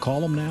Weaponry.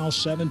 Call them now,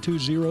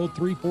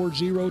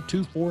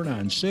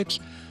 720-340-2496,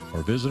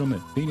 or visit them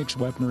at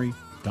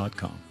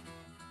phoenixweaponry.com.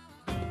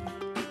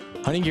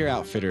 Hunting Gear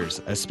Outfitters,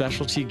 a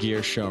specialty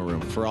gear showroom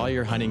for all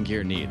your hunting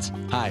gear needs.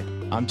 Hi,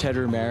 I'm Ted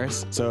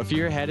Ramirez. So if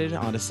you're headed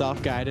on a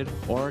self-guided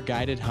or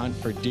guided hunt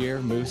for deer,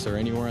 moose, or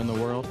anywhere in the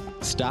world,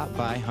 stop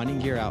by Hunting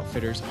Gear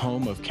Outfitters,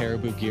 home of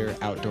Caribou Gear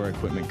Outdoor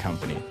Equipment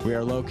Company. We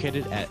are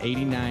located at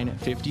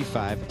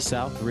 8955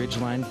 South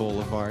Ridgeline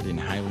Boulevard in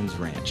Highlands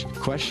Ranch.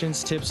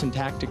 Questions, tips, and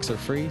tactics are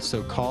free,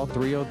 so call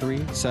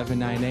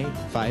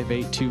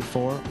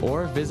 303-798-5824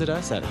 or visit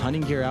us at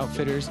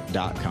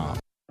huntinggearoutfitters.com.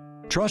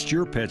 Trust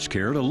your pet's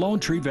care to Lone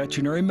Tree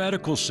Veterinary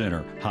Medical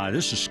Center. Hi,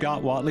 this is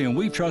Scott Watley, and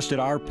we've trusted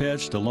our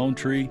pets to Lone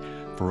Tree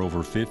for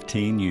over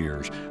 15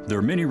 years. There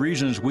are many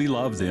reasons we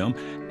love them,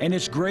 and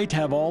it's great to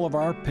have all of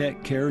our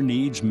pet care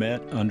needs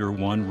met under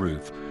one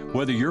roof.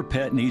 Whether your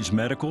pet needs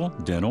medical,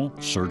 dental,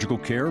 surgical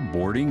care,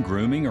 boarding,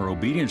 grooming, or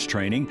obedience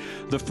training,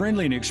 the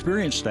friendly and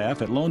experienced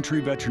staff at Lone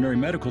Tree Veterinary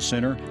Medical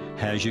Center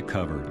has you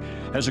covered.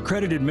 As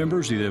accredited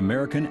members of the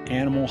American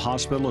Animal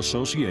Hospital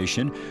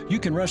Association, you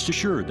can rest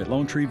assured that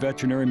Lone Tree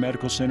Veterinary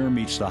Medical Center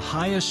meets the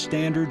highest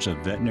standards of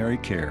veterinary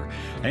care.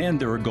 And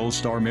they're a Gold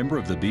Star member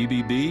of the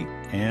BBB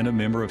and a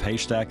member of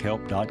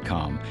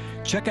HaystackHelp.com.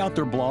 Check out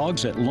their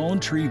blogs at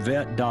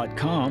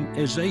LoneTreeVet.com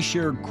as they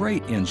share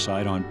great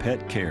insight on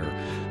pet care.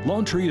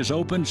 Lone Tree is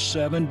open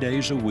 7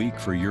 days a week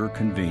for your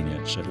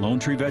convenience. At Lone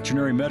Tree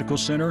Veterinary Medical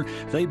Center,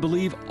 they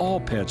believe all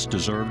pets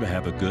deserve to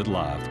have a good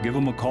life. Give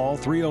them a call,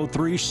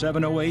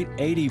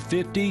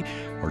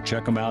 303-708-8050, or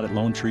check them out at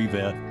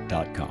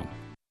LoneTreeVet.com.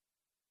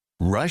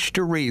 Rush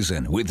to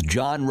Reason with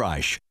John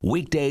Rush,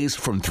 weekdays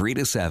from 3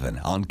 to 7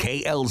 on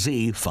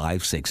KLZ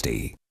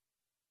 560.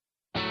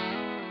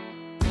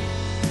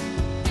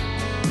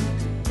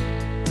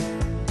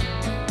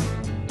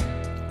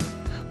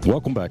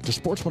 Welcome back to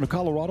Sportsman of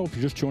Colorado. If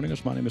you're just joining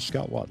us, my name is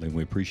Scott Watley, and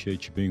we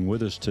appreciate you being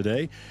with us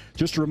today.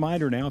 Just a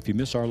reminder now, if you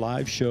miss our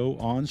live show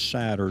on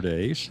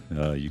Saturdays,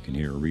 you can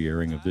hear a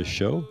re-airing of this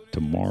show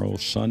tomorrow,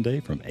 Sunday,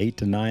 from 8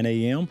 to 9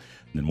 a.m.,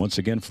 and then once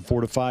again from 4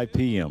 to 5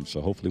 p.m.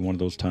 So hopefully one of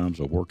those times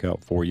will work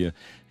out for you.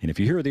 And if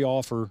you hear the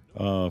offer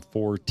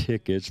for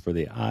tickets for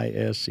the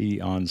ISE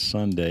on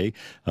Sunday,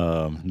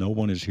 no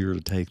one is here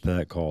to take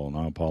that call, and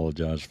I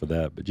apologize for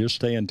that. But just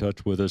stay in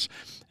touch with us,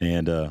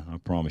 and I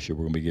promise you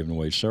we're going to be giving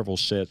away several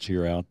sets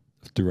here out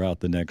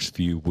throughout the next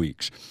few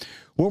weeks.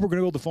 Well, we're going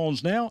to go to the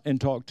phones now and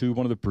talk to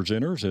one of the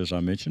presenters, as I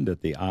mentioned, at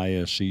the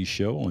ISE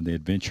show on the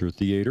Adventure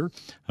Theater.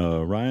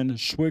 Ryan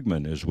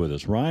Swigman is with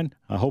us. Ryan,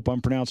 I hope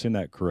I'm pronouncing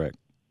that correct.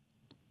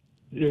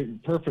 Yeah,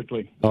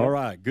 perfectly. All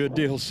right, good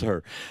deal,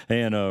 sir.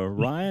 And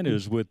Ryan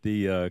is with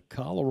the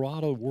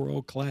Colorado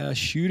World Class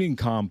Shooting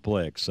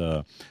Complex.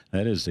 That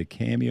is the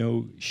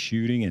Cameo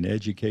Shooting and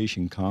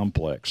Education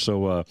Complex.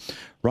 So,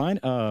 Ryan,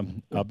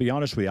 I'll be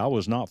honest with you, I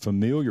was not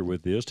familiar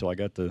with this till I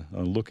got to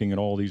looking at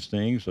all these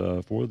things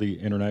for the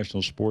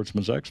International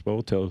Sportsman's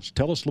Expo. Tell us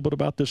a little bit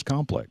about this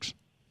complex.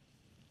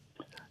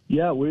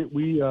 Yeah, we're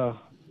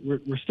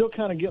still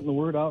kind of getting the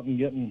word out and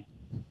getting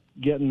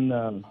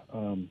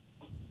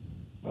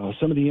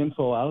some of the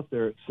info out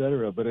there, et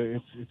cetera, but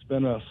it's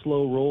been a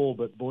slow roll,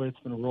 but boy, it's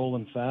been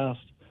rolling fast.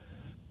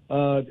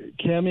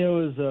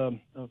 Cameo is a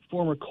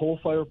former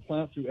coal-fired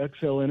plant through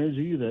Xcel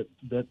Energy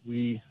that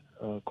we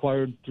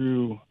acquired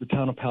through the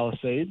town of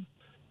Palisade,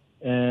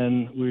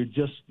 and we're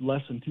just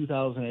less than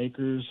 2,000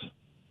 acres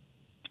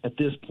at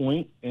this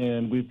point,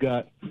 and we've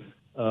got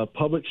a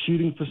public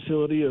shooting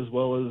facility as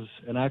well as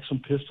an action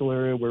pistol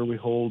area where we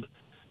hold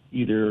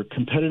either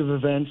competitive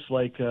events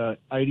like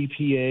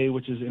IDPA,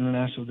 which is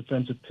International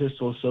Defensive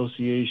Pistol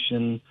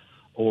Association,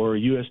 or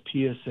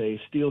USPSA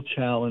Steel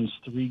Challenge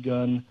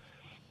 3-gun.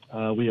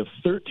 We have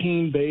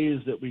 13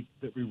 bays that we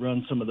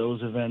run some of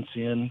those events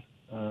in.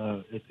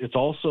 It's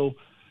also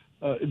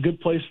a good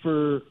place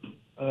for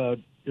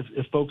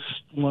if folks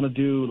want to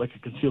do like a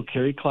concealed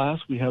carry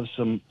class. We have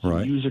some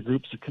user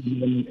groups that come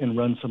in and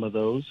run some of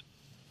those.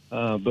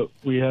 But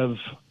we have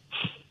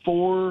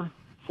four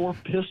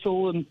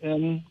pistol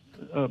and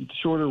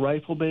shorter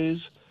rifle bays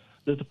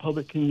that the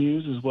public can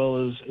use, as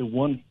well as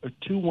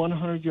two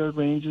 100-yard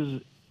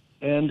ranges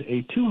and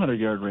a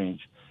 200-yard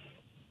range.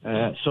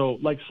 So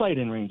like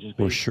sight-in ranges.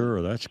 Basically. Well,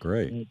 sure, that's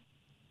great.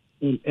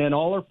 And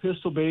all our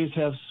pistol bays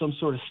have some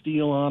sort of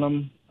steel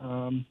on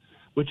them,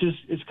 which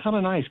is kind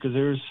of nice because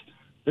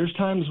there's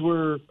times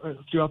where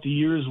throughout the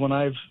years when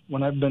I've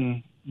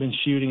been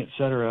shooting, et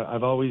cetera,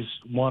 I've always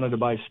wanted to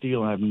buy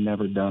steel and I've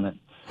never done it.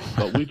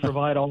 But we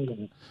provide all of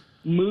it.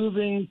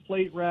 Moving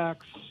plate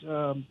racks,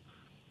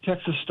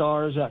 Texas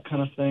Stars, that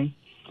kind of thing.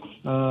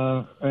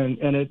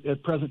 And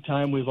at present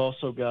time, we've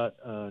also got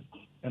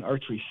an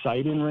archery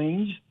sight-in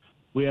range.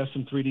 We have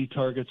some 3D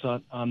targets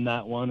on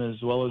that one, as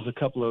well as a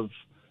couple of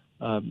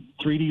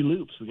 3D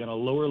loops. We got a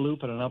lower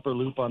loop and an upper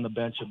loop on the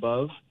bench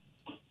above.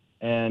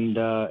 And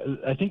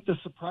I think the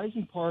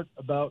surprising part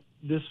about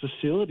this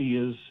facility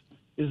is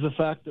the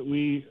fact that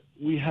we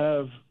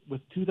have,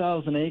 with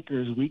 2,000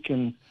 acres, we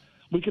can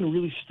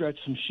really stretch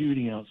some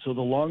shooting out. So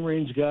the long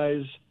range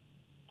guys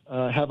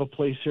have a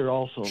place here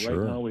also. Sure.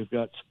 Right now we've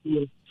got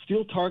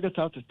steel targets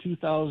out to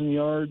 2,000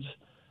 yards,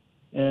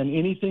 and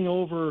anything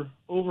over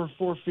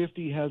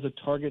 450 has a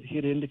target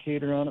hit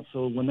indicator on it.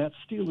 So when that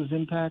steel is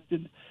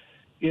impacted,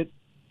 it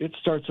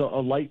starts a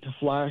light to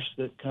flash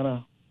that kind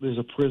of, there's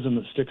a prism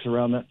that sticks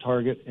around that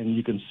target, and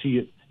you can see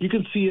it. You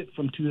can see it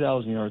from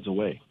 2,000 yards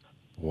away.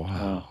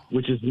 Wow.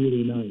 Which is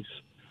really nice.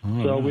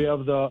 Oh, so yeah. we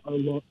have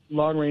the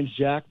long-range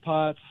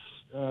jackpots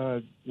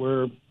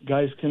where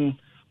guys can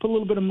put a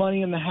little bit of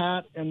money in the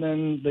hat, and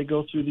then they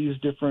go through these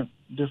different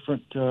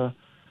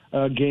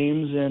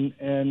games,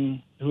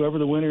 and whoever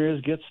the winner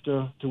is gets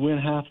to win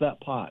half that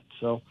pot.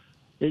 So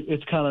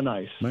it's kind of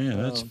nice.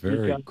 Man, that's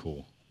very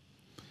cool.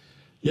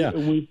 Yeah.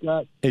 We've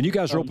got, and you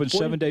guys are open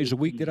 7 days a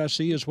week, did I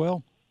see as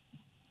well?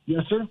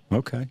 Yes, sir.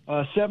 Okay.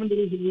 7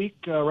 days a week.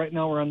 Right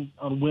now we're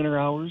on winter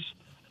hours.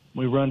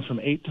 We run from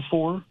 8 to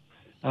 4.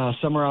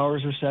 Summer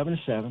hours are 7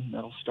 to 7.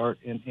 That'll start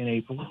in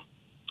April.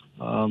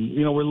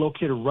 We're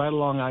located right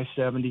along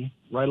I-70,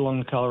 right along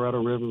the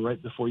Colorado River,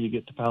 right before you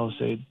get to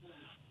Palisade.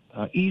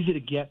 Easy to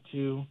get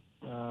to.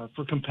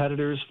 For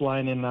competitors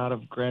flying in and out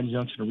of Grand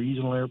Junction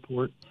Regional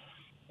Airport,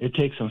 it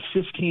takes them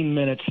 15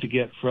 minutes to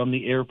get from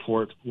the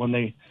airport. When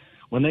they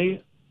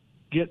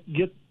get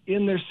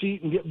in their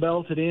seat and get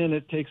belted in,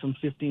 it takes them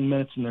 15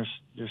 minutes, and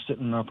they're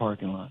sitting in our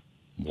parking lot.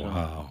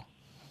 Wow.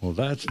 Well,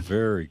 that's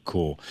very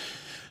cool.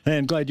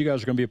 And glad you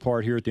guys are going to be a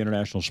part here at the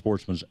International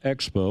Sportsman's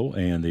Expo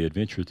and the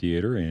Adventure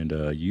Theater.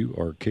 And you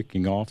are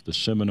kicking off the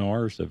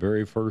seminars, the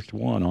very first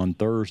one, on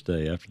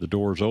Thursday after the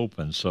doors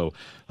open. So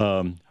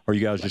are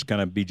you guys just going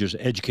to be just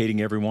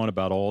educating everyone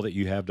about all that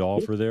you have to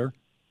offer there?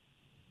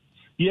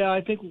 Yeah,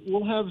 I think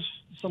we'll have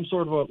some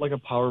sort of a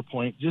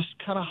PowerPoint, just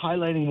kind of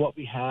highlighting what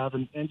we have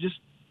and just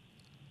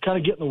kind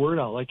of getting the word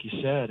out, like you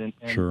said. And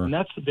Sure. And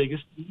that's the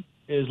biggest thing,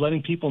 is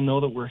letting people know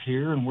that we're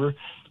here, and we're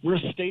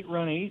a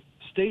state-run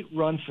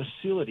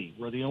facility.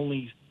 We're the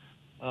only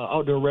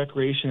outdoor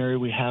recreation area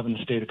we have in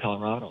the state of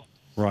Colorado.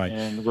 Right.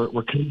 And we're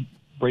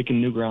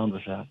breaking new ground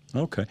with that.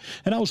 Okay.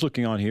 And I was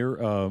looking on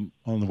here on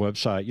the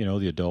website,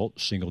 the adult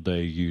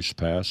single-day use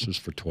pass is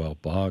for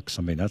 $12.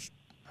 I mean, that's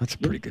a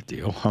pretty good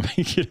deal. I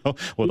mean,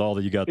 with all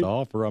that you got to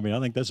offer, I mean, I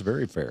think that's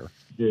very fair.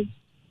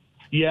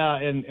 Yeah,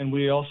 and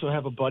we also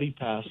have a buddy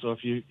pass. So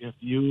if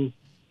you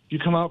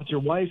come out with your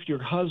wife,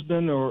 your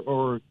husband,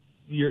 or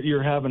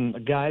you're having a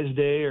guy's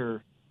day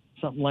or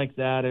something like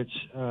that, it's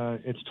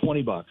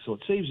 $20. So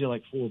it saves you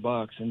like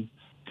 $4 and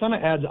kind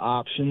of adds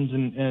options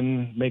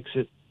and makes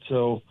it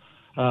so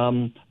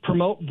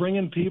promote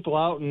bringing people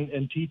out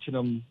and teaching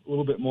them a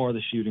little bit more of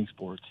the shooting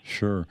sports.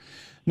 Sure.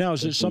 Now,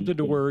 is it something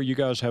to where you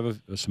guys have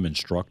some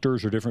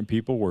instructors or different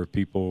people where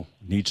people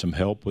need some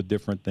help with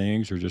different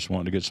things or just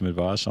want to get some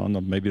advice on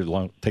them? Maybe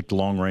take the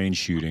long-range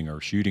shooting or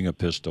shooting a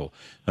pistol.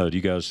 Do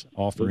you guys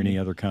offer any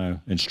other kind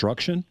of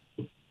instruction?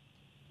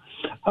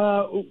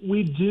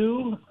 We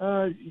do.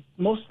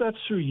 Most of that's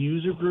through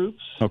user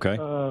groups. Okay.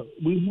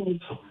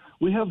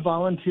 We have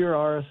volunteer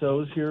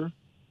RSOs here,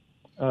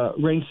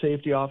 range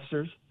safety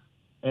officers.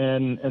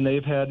 And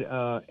they've had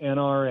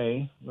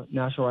NRA,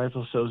 National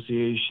Rifle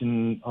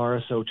Association,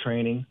 RSO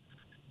training,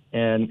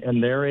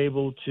 and they're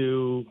able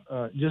to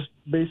just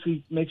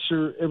basically make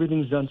sure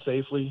everything's done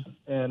safely.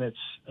 And it's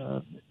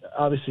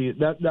obviously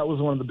that was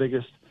one of the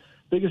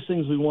biggest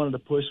things we wanted to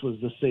push was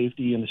the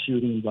safety in the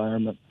shooting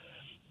environment.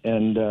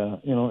 And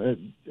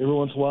every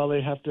once in a while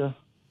they have to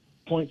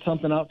point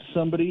something out to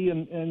somebody,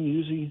 and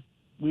usually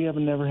we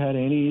haven't never had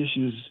any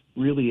issues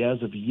really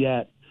as of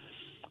yet,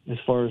 as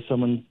far as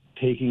someone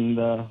taking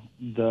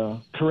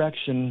the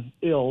correction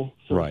ill,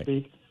 so to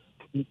speak,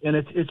 and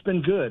it's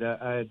been good.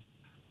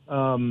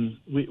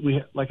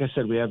 We like I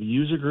said, we have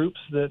user groups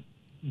that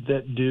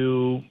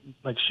do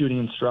like shooting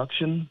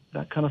instruction,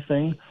 that kind of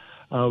thing.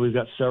 We've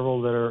got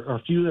several that are, or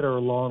a few that are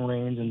long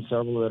range, and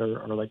several that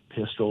are like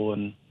pistol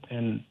and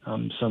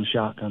some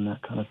shotgun,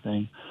 that kind of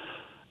thing.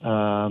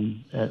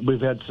 And we've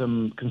had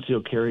some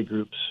concealed carry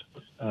groups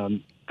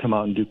come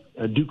out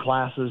and do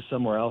classes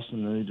somewhere else,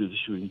 and then they do the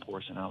shooting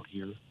portion out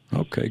here.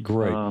 Okay,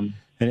 great. And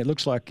it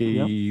looks like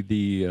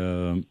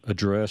the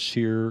address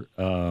here,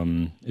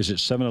 is it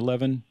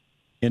 711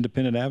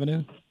 Independent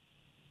Avenue?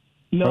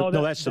 No,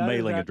 that's the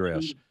mailing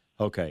address.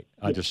 Okay,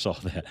 I just saw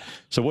that.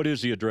 So what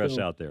is the address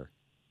out there?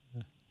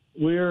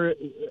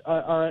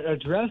 Our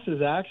address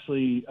is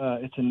actually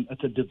it's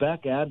a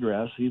DeBeck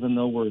address, even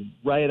though we're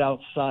right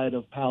outside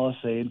of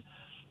Palisade.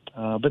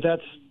 But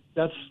that's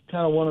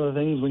kind of one of the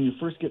things when you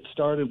first get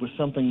started with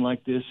something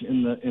like this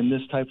in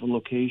this type of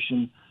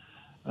location.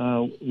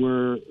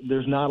 Where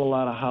there's not a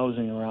lot of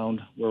housing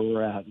around where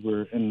we're at.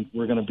 We're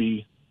going to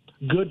be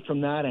good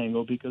from that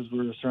angle because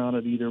we're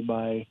surrounded either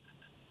by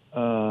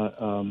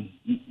the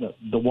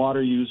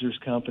water users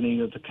company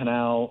at the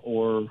canal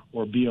or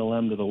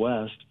BLM to the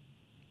west.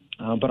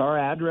 But our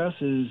address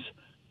is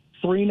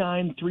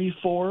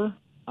 3934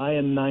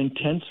 IN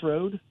 9/10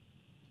 Road,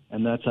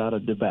 and that's out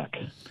of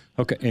DeBeck.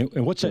 Okay,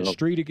 and what's that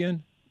street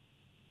again?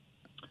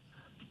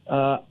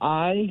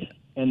 I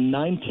and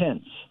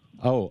 9/10.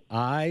 Oh,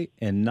 I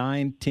and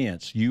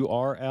 9/10. You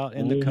are out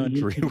in the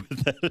country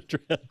with that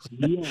address.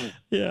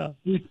 Yeah.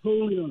 We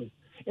totally are.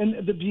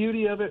 And the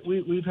beauty of it,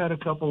 we've had a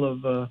couple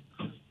of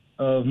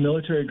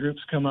military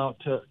groups come out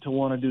to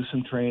want to do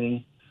some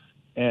training,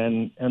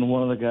 and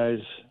one of the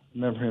guys, I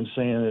remember him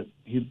saying that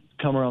he'd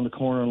come around the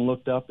corner and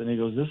looked up, and he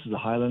goes, "This is the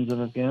highlands of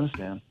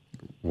Afghanistan."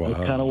 Wow.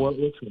 That's kind of what it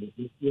looks like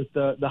with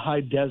the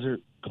high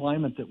desert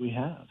climate that we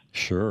have.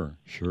 Sure.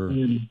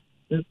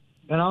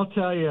 And I'll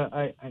tell you,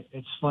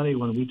 it's funny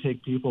when we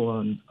take people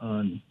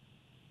on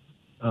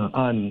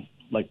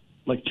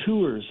like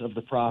tours of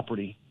the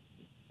property.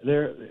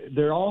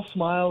 They're all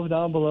smiles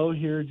down below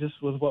here, just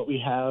with what we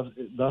have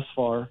thus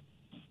far.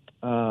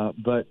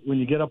 But when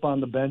you get up on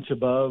the bench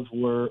above,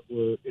 where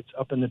it's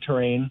up in the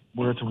terrain,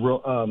 where it's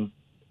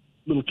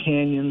little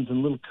canyons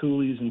and little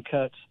coulees and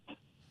cuts,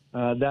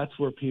 that's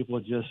where people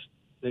just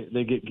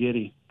they get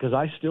giddy. Because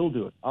I still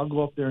do it. I'll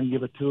go up there and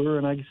give a tour,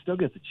 and I still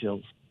get the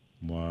chills.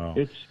 Wow.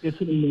 It's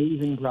an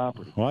amazing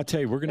property. Well, I tell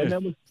you, we're going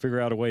to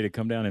figure out a way to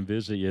come down and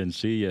visit you and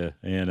see you.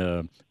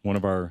 And one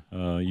of our,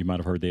 you might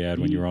have heard the ad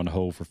when you were on the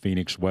hold for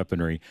Phoenix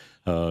Weaponry,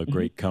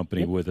 great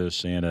company with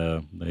us. And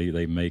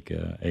they make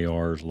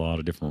ARs, a lot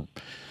of different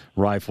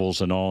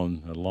rifles and all,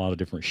 and a lot of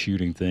different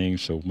shooting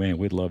things. So, man,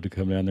 we'd love to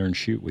come down there and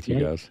shoot with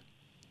you guys.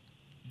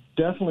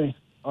 Definitely.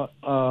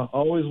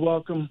 Always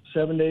welcome,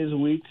 7 days a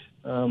week.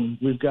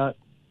 We've got,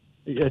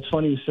 it's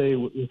funny you say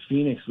with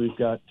Phoenix, we've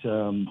got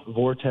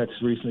Vortex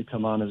recently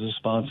come on as a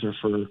sponsor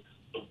for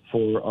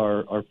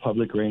our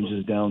public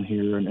ranges down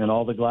here, and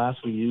all the glass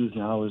we use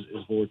now is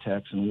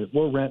Vortex, and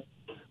we'll rent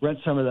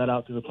some of that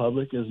out to the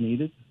public as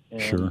needed.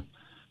 And, sure.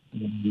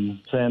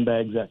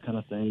 Sandbags, that kind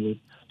of thing. We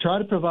try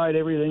to provide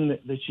everything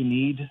that you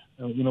need.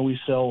 We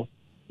sell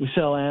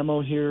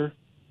ammo here,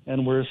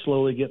 and we're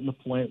slowly getting to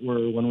the point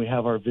where when we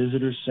have our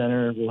visitor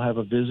center, we'll have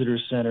a visitor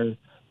center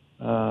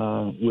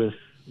with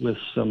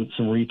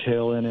some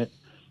retail in it.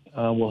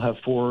 We'll have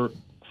four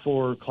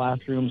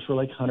classrooms for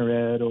like hunter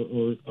ed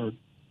or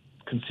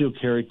concealed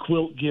carry,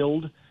 quilt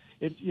guild.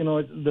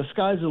 The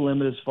sky's the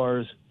limit as far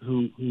as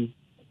who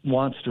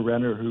wants to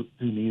rent or who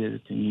needs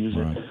it can use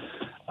it.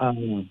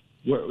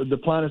 The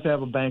plan is to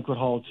have a banquet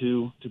hall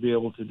too, to be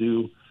able to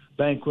do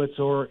banquets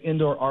or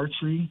indoor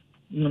archery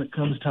when it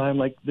comes time,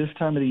 like this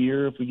time of the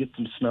year. If we get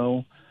some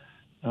snow,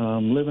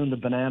 living in the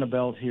banana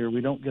belt here,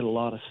 we don't get a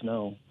lot of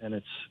snow, and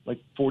it's like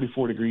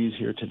 44 degrees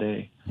here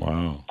today.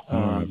 Wow.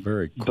 All right,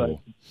 very cool. But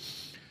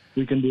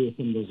we can do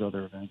some of those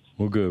other events.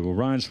 Well, good. Well,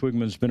 Ryan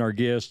Swigman's been our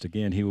guest.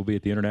 Again, he will be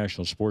at the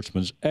International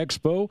Sportsman's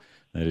Expo.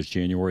 That is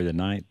January the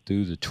 9th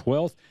through the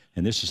 12th.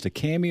 And this is the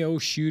Cameo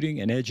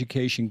Shooting and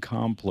Education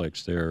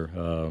Complex there,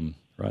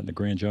 right in the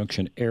Grand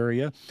Junction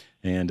area.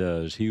 And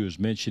as he was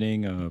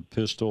mentioning,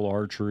 pistol,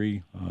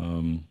 archery,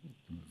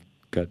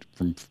 got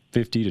from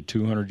 50 to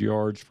 200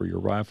 yards for your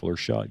rifle or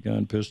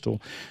shotgun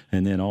pistol.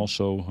 And then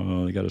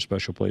also they got a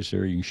special place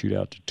there you can shoot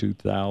out to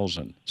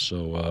 2,000.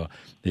 So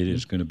it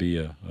is going to be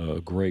a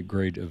great,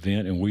 great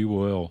event. And we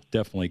will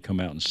definitely come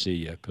out and see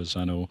you, because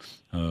I know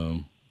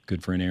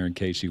good friend Aaron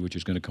Casey, which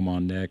is going to come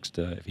on next.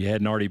 If you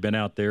hadn't already been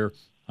out there,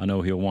 I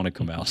know he'll want to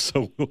come out.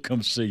 So we'll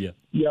come see you.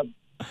 Yep.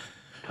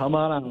 Come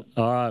on out.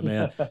 All right,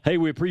 man. Hey,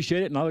 we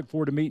appreciate it, and I look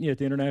forward to meeting you at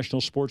the International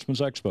Sportsman's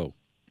Expo.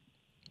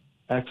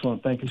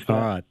 Excellent. Thank you, Scott.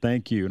 All right.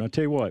 Thank you. And I'll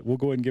tell you what, we'll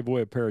go ahead and give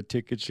away a pair of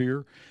tickets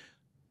here.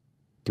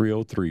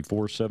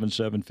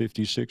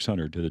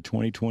 303-477-5600 to the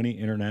 2020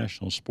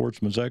 International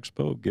Sportsman's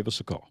Expo. Give us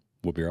a call.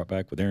 We'll be right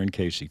back with Aaron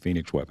Casey,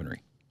 Phoenix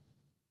Weaponry.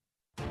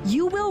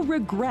 You will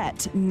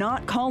regret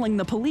not calling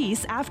the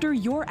police after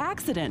your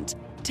accident.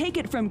 Take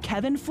it from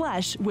Kevin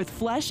Flesh with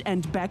Flesh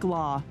and Beck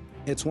Law.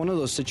 It's one of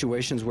those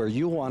situations where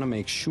you want to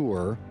make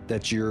sure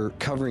that you're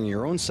covering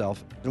your own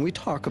self. And we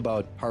talk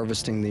about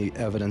harvesting the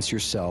evidence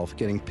yourself,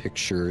 getting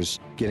pictures,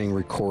 getting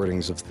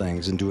recordings of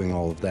things, and doing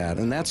all of that.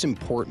 And that's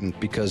important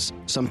because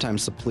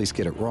sometimes the police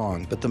get it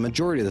wrong, but the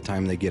majority of the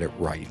time they get it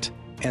right.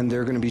 And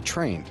they're going to be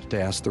trained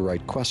to ask the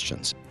right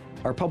questions.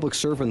 Our public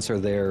servants are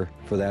there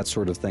for that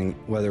sort of thing,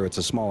 whether it's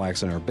a small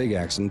accident or a big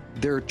accident.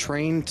 They're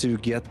trained to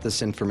get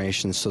this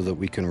information so that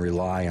we can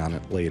rely on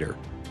it later.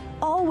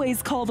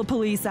 Always call the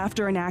police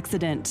after an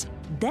accident.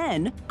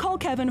 Then call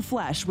Kevin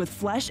Flesh with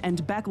Flesh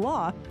and Beck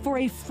Law for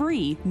a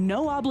free,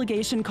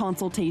 no-obligation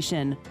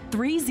consultation.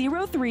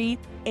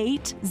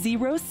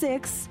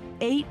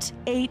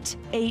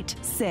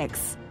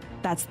 303-806-8886.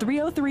 That's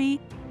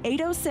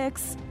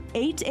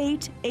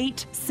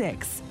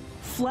 303-806-8886.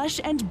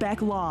 Flesh and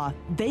Beck Law.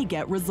 They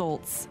get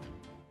results.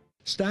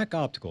 Stack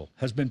Optical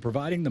has been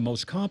providing the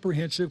most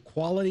comprehensive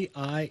quality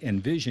eye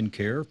and vision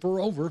care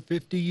for over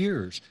 50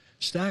 years.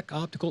 Stack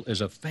Optical is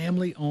a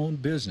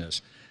family-owned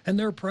business. and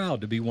they're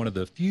proud to be one of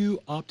the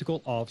few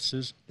optical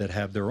offices that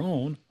have their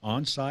own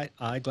on-site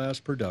eyeglass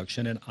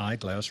production and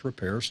eyeglass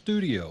repair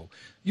studio.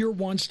 Your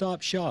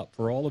one-stop shop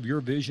for all of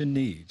your vision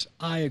needs,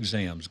 eye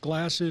exams,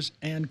 glasses,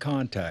 and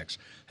contacts.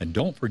 And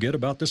don't forget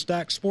about the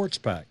Stack Sports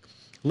Pack.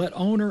 Let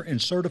owner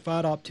and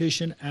certified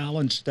optician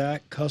Alan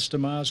Stack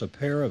customize a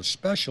pair of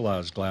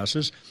specialized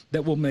glasses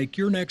that will make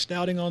your next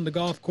outing on the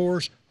golf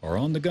course or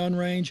on the gun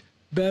range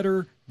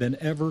better than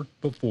ever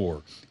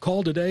before.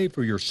 Call today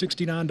for your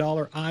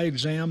 $69 eye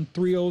exam,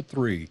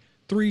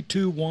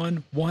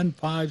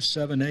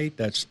 303-321-1578.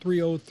 That's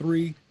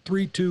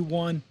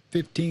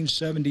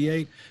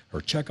 303-321-1578.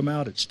 Or check them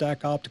out at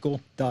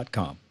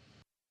stackoptical.com.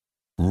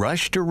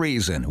 Rush to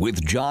Reason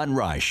with John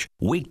Rush.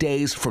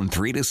 Weekdays from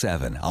 3 to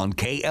 7 on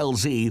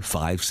KLZ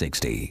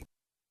 560.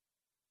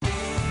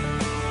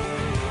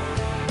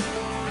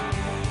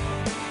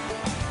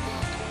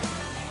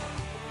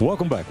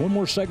 Welcome back. One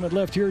more segment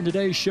left here in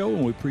today's show,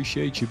 and we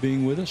appreciate you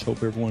being with us.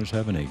 Hope everyone's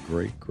having a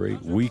great,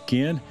 great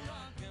weekend.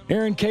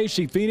 Aaron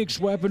Casey, Phoenix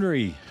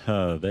Weaponry.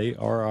 They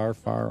are our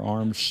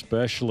firearms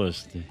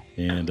specialist.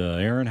 And,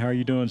 Aaron, how are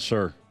you doing,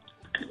 sir?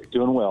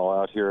 Doing well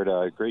out here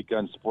at Great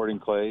Gun Sporting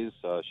Clays,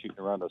 shooting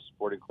around a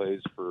sporting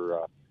clays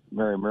for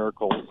Mary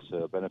Miracles,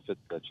 benefit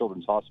the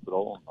Children's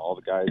Hospital. And all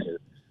the guys are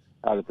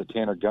out at the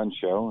Tanner Gun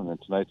Show, and then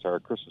tonight's our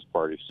Christmas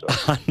party. So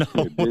I know.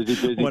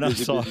 busy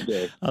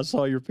day. I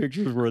saw your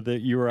pictures where that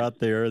you were out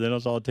there, then I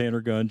saw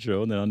Tanner Gun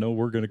Show, and then I know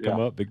we're going to come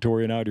up,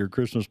 Victoria and I, to your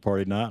Christmas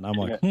party night, and I'm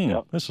like,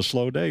 that's a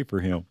slow day for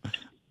him.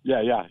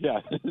 Yeah.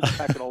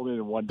 Pack it all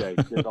in one day.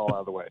 Get it all out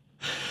of the way.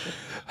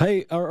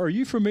 Hey, are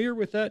you familiar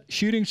with that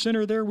shooting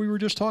center there we were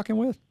just talking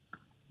with?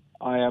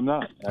 I am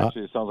not.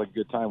 Actually, it sounds like a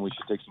good time. We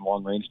should take some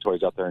long-range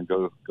toys out there and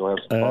go have some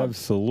fun.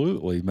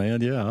 Absolutely,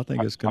 man. Yeah, I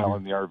think it's going to pile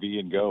in the RV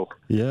and go.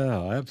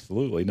 Yeah,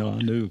 absolutely. No,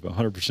 I knew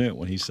 100%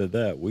 when he said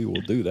that. We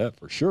will do that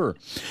for sure.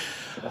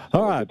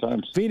 All right,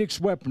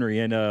 Phoenix Weaponry.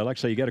 And like I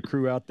say, you got a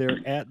crew out there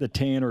at the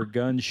Tanner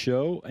Gun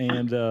Show.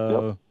 And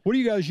what do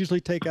you guys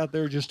usually take out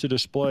there just to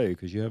display?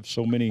 Because you have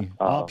so many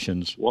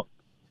options. Well,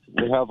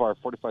 we have our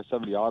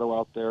 4570 auto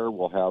out there.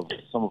 We'll have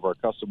some of our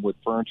custom wood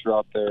furniture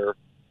out there.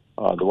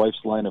 The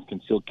wife's line of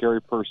concealed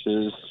carry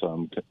purses,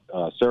 some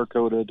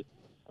Cerakoted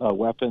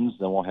weapons.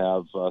 Then we'll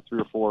have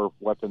 3 or 4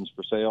 weapons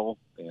for sale.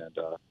 And,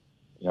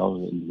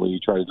 we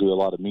try to do a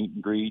lot of meet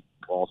and greet.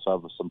 We'll also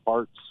have some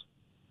parts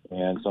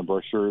and some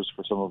brochures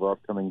for some of our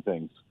upcoming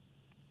things.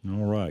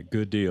 All right,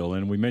 good deal.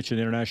 And we mentioned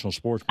International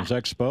Sportsman's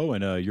Expo,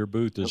 and your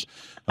booth is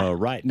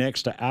right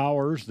next to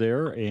ours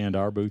there, and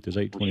our booth is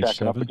 827. We're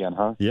stacking up again,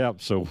 huh?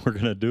 Yep, so we're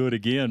going to do it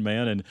again,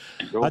 man. And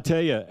I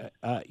tell you,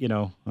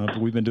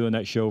 we've been doing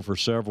that show for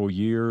several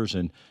years,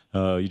 and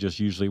you just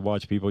usually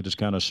watch people just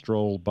kind of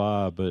stroll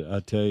by. But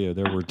I tell you,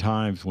 there were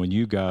times when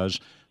you guys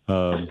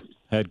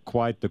had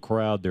quite the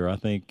crowd there. I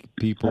think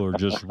people are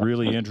just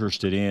really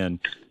interested in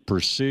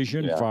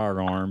precision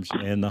firearms,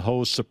 and the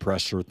whole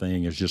suppressor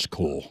thing is just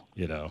cool,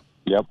 Yep.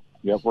 This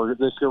year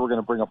we're going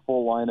to bring a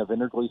full line of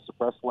integrally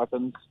suppressed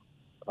weapons,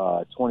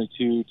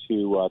 22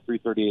 to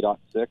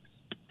 338-06.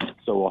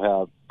 So we'll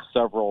have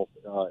several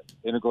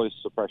integrally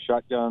suppressed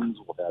shotguns.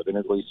 We'll have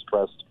integrally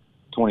suppressed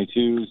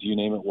 22s. You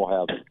name it, we'll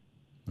have it.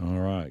 All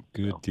right,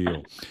 good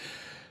deal.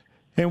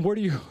 And what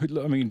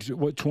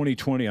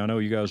 2020, I know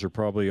you guys are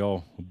probably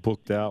all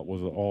booked out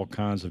with all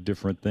kinds of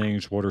different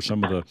things. What are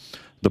some of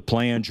the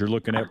plans you're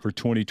looking at for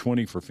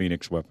 2020 for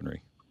Phoenix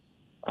Weaponry?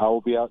 I will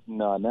be out in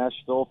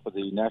Nashville for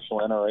the National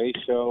NRA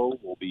show.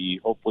 We'll be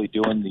hopefully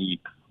doing the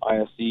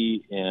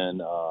ISE in,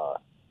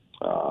 out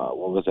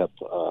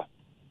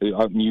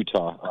in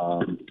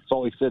Utah,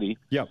 Salt Lake City.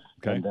 Yeah,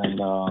 okay. And then,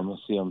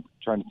 let's see, I'm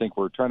trying to think.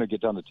 We're trying to get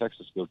down to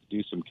Texas to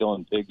do some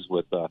killing pigs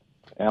with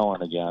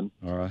Alan again.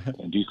 All right.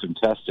 And do some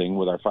testing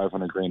with our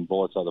 500-grain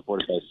bullets out of the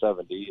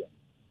 4570.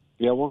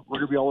 Yeah, we're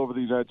going to be all over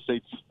the United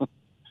States.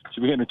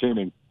 Should be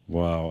entertaining.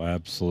 Wow,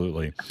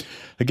 absolutely.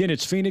 Again,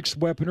 it's Phoenix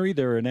Weaponry.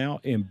 They're now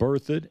in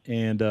Berthoud.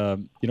 And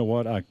you know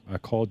what? I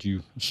called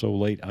you so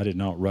late I did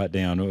not write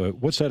down.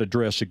 What's that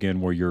address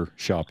again where your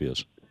shop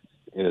is?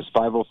 It is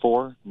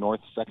 504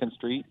 North 2nd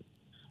Street.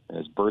 And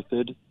it's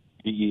Berthoud,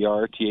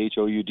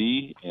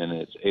 Berthoud, and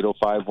it's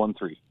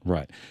 80513.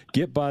 Right.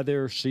 Get by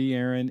there, see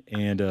Aaron,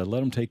 and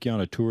let them take you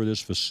on a tour of this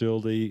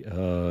facility.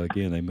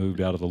 Again, they moved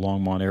out of the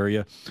Longmont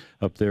area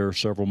up there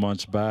several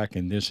months back,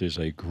 and this is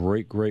a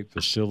great, great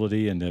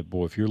facility. And,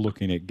 boy, if you're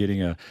looking at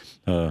getting a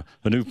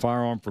new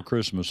firearm for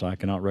Christmas, I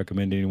cannot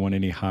recommend anyone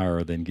any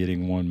higher than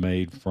getting one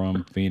made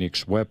from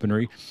Phoenix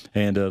Weaponry.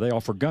 And they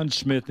offer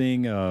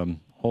gunsmithing,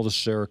 all the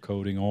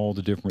Cerakoting, all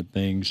the different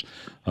things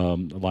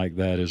like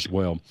that as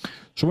well.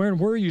 So, Aaron,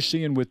 where are you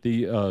seeing with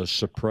the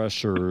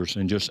suppressors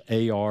and just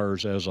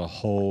ARs as a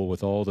whole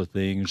with all the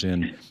things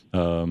in,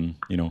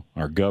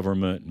 our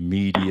government,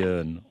 media,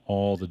 and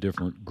all the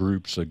different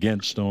groups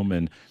against them?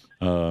 And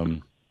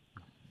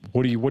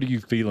what are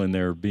you feeling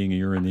there, being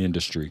you're in the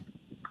industry?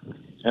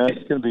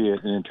 It's going to be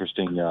an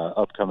interesting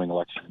upcoming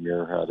election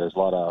year. There's a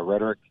lot of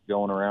rhetoric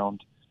going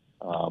around.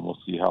 We'll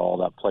see how all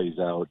that plays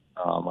out.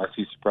 I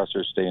see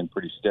suppressors staying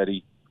pretty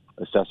steady.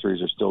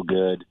 Accessories are still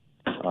good.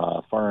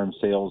 Firearm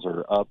sales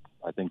are up.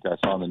 I think I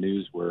saw in the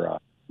news where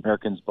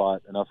Americans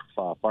bought enough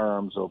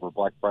firearms over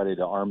Black Friday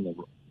to arm the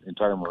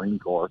entire Marine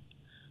Corps.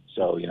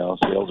 So,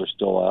 sales are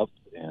still up,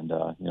 and,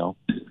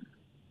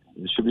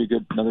 it should be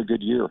another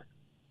good year.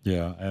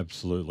 Yeah,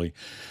 absolutely.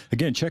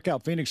 Again, check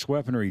out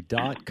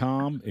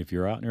PhoenixWeaponry.com. If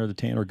you're out near the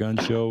Tanner Gun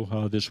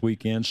Show this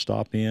weekend,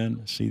 stop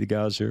in, see the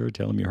guys there,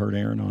 tell them you heard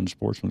Aaron on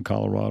Sportsman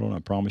Colorado, and I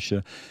promise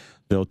you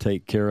they'll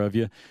take care of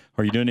you.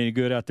 Are you doing any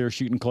good out there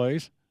shooting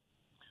clays?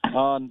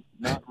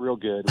 Not real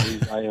good.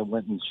 I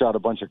went and shot a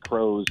bunch of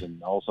crows,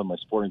 and all of a sudden my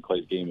sporting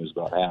clays game is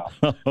about half.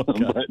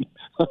 Okay.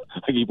 But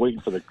I keep waiting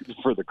for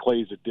the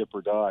clays to dip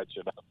or dodge,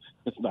 and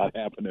it's not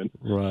happening.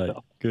 Right.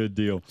 So. Good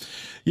deal.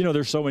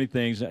 There's so many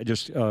things,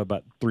 just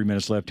about 3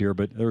 minutes left here,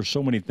 but there's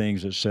so many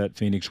things that set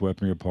Phoenix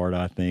Weaponry apart,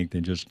 I think,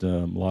 than just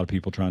a lot of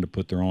people trying to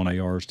put their own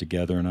ARs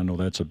together, and I know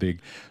that's a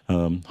big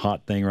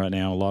hot thing right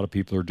now. A lot of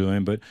people are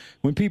doing, but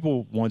when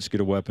people once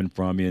get a weapon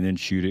from you and then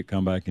shoot it,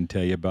 come back and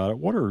tell you about it,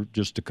 what are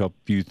just a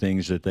few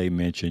things that they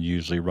mention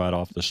usually right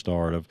off the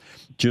start of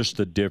just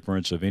the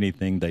difference of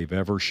anything they've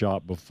ever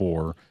shot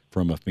before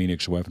from a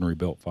Phoenix Weaponry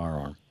built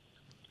firearm?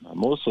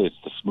 Mostly it's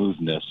the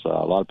smoothness. A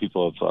lot of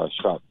people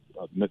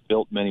have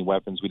built many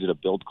weapons. We did a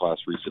build class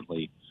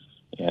recently,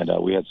 and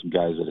we had some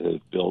guys that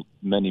had built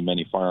many,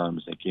 many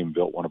firearms. They came and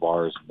built one of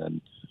ours, and then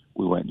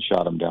we went and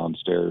shot him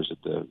downstairs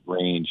at the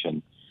range,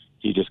 and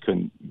he just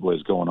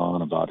was going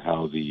on about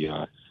how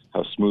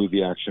smooth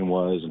the action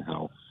was and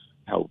how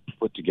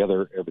put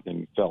together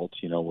everything felt,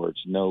 where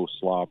it's no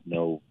slop,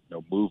 no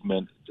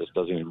movement. It just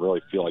doesn't even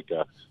really feel like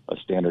a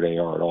standard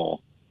AR at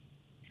all.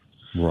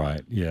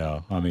 Right,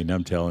 yeah. I mean,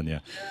 I'm telling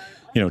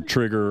you,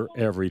 trigger,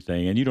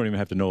 everything, and you don't even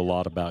have to know a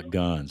lot about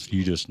guns.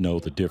 You just know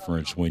the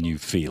difference when you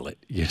feel it,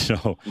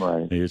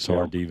 Right. It's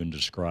hard to even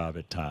describe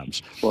at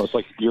times. Well, it's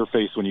like your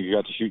face when you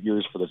got to shoot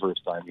yours for the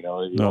first time, you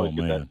always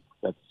get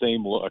that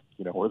same look,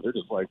 where they're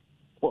just like,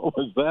 what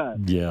was that?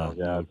 Yeah,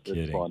 yeah, no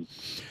kidding. It's fun.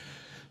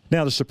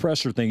 Now, the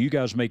suppressor thing, you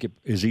guys make it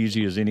as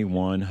easy as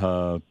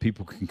anyone.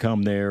 People can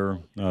come there,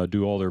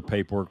 do all their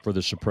paperwork for the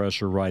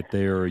suppressor right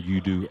there.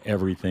 You do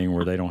everything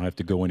where they don't have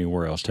to go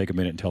anywhere else. Take a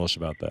minute and tell us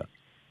about that.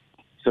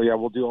 So, yeah,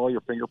 we'll do all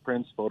your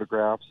fingerprints,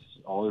 photographs,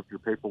 all of your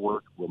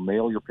paperwork. We'll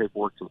mail your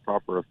paperwork to the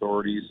proper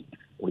authorities.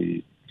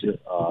 We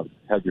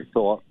have you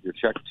fill out your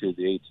check to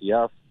the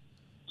ATF,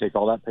 take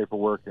all that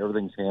paperwork.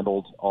 Everything's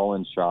handled all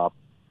in shop.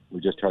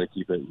 We just try to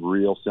keep it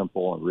real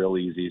simple and real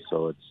easy,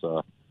 so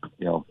it's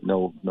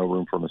no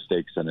room for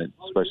mistakes in it,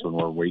 especially when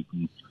we're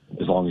waiting.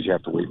 As long as you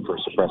have to wait for a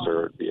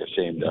suppressor, it'd be a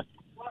shame to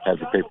have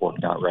your paperwork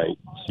not right.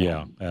 So.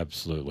 Yeah,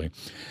 absolutely.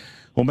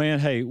 Well, man,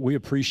 hey, we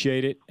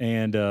appreciate it,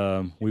 and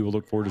we will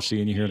look forward to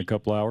seeing you here in a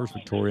couple hours,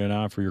 Victoria and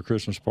I, for your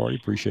Christmas party.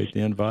 Appreciate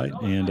the invite,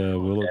 and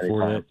we'll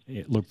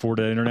look forward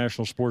to that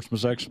International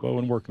Sportsman's Expo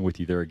and working with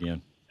you there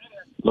again.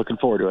 Looking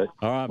forward to it.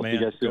 All right, we'll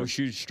man. Go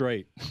shoot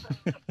straight.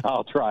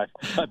 I'll try.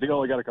 I think I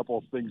only got a couple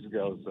of things to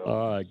go. So.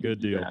 All right,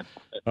 good deal.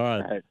 All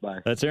right,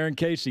 bye. That's Aaron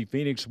Casey,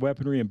 Phoenix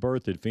Weaponry and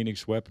Birth at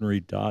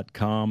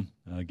PhoenixWeaponry.com.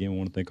 Again, I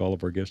want to thank all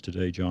of our guests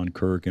today, John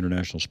Kirk,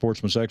 International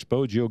Sportsman's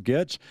Expo, Jill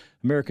Getz,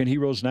 American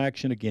Heroes in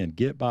Action. Again,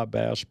 get by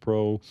Bass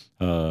Pro,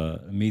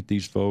 meet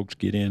these folks,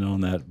 get in on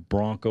that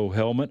Bronco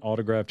helmet,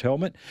 autographed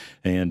helmet,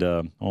 and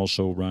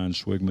also Ryan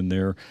Swigman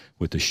there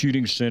with the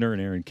Shooting Center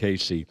and Aaron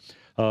Casey.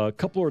 A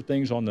couple of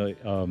things on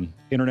the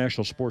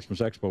International Sportsman's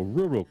Expo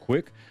real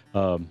quick.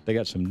 They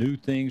got some new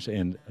things,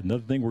 and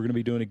another thing we're going to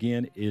be doing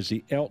again is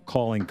the elk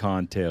calling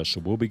contest. So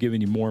we'll be giving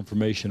you more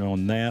information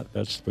on that.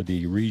 That's for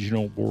the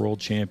Regional World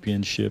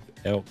Championship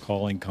Elk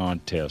Calling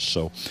Contest.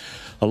 So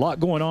a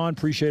lot going on.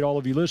 Appreciate all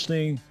of you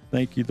listening.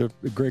 Thank you.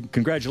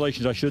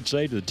 Congratulations, I should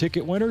say, to the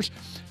ticket winners.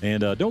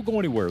 And don't go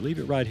anywhere. Leave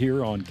it right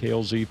here on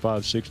KLZ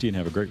 560, and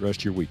have a great rest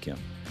of your weekend.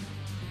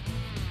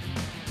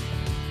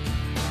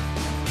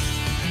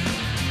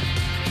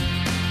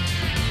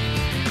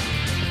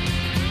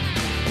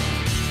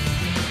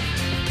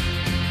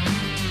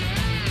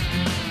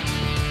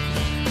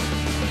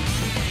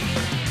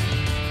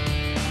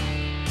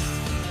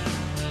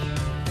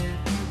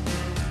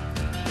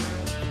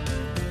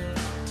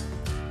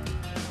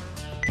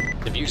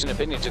 Views and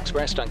opinions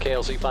expressed on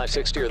KLZ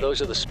 560 are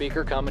those of the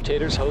speaker,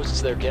 commentators,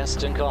 hosts, their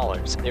guests, and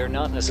callers. They are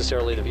not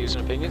necessarily the views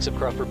and opinions of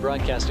Crawford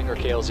Broadcasting or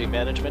KLZ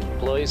management,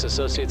 employees,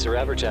 associates, or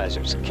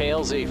advertisers.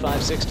 KLZ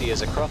 560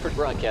 is a Crawford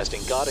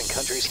Broadcasting God and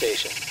Country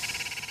station.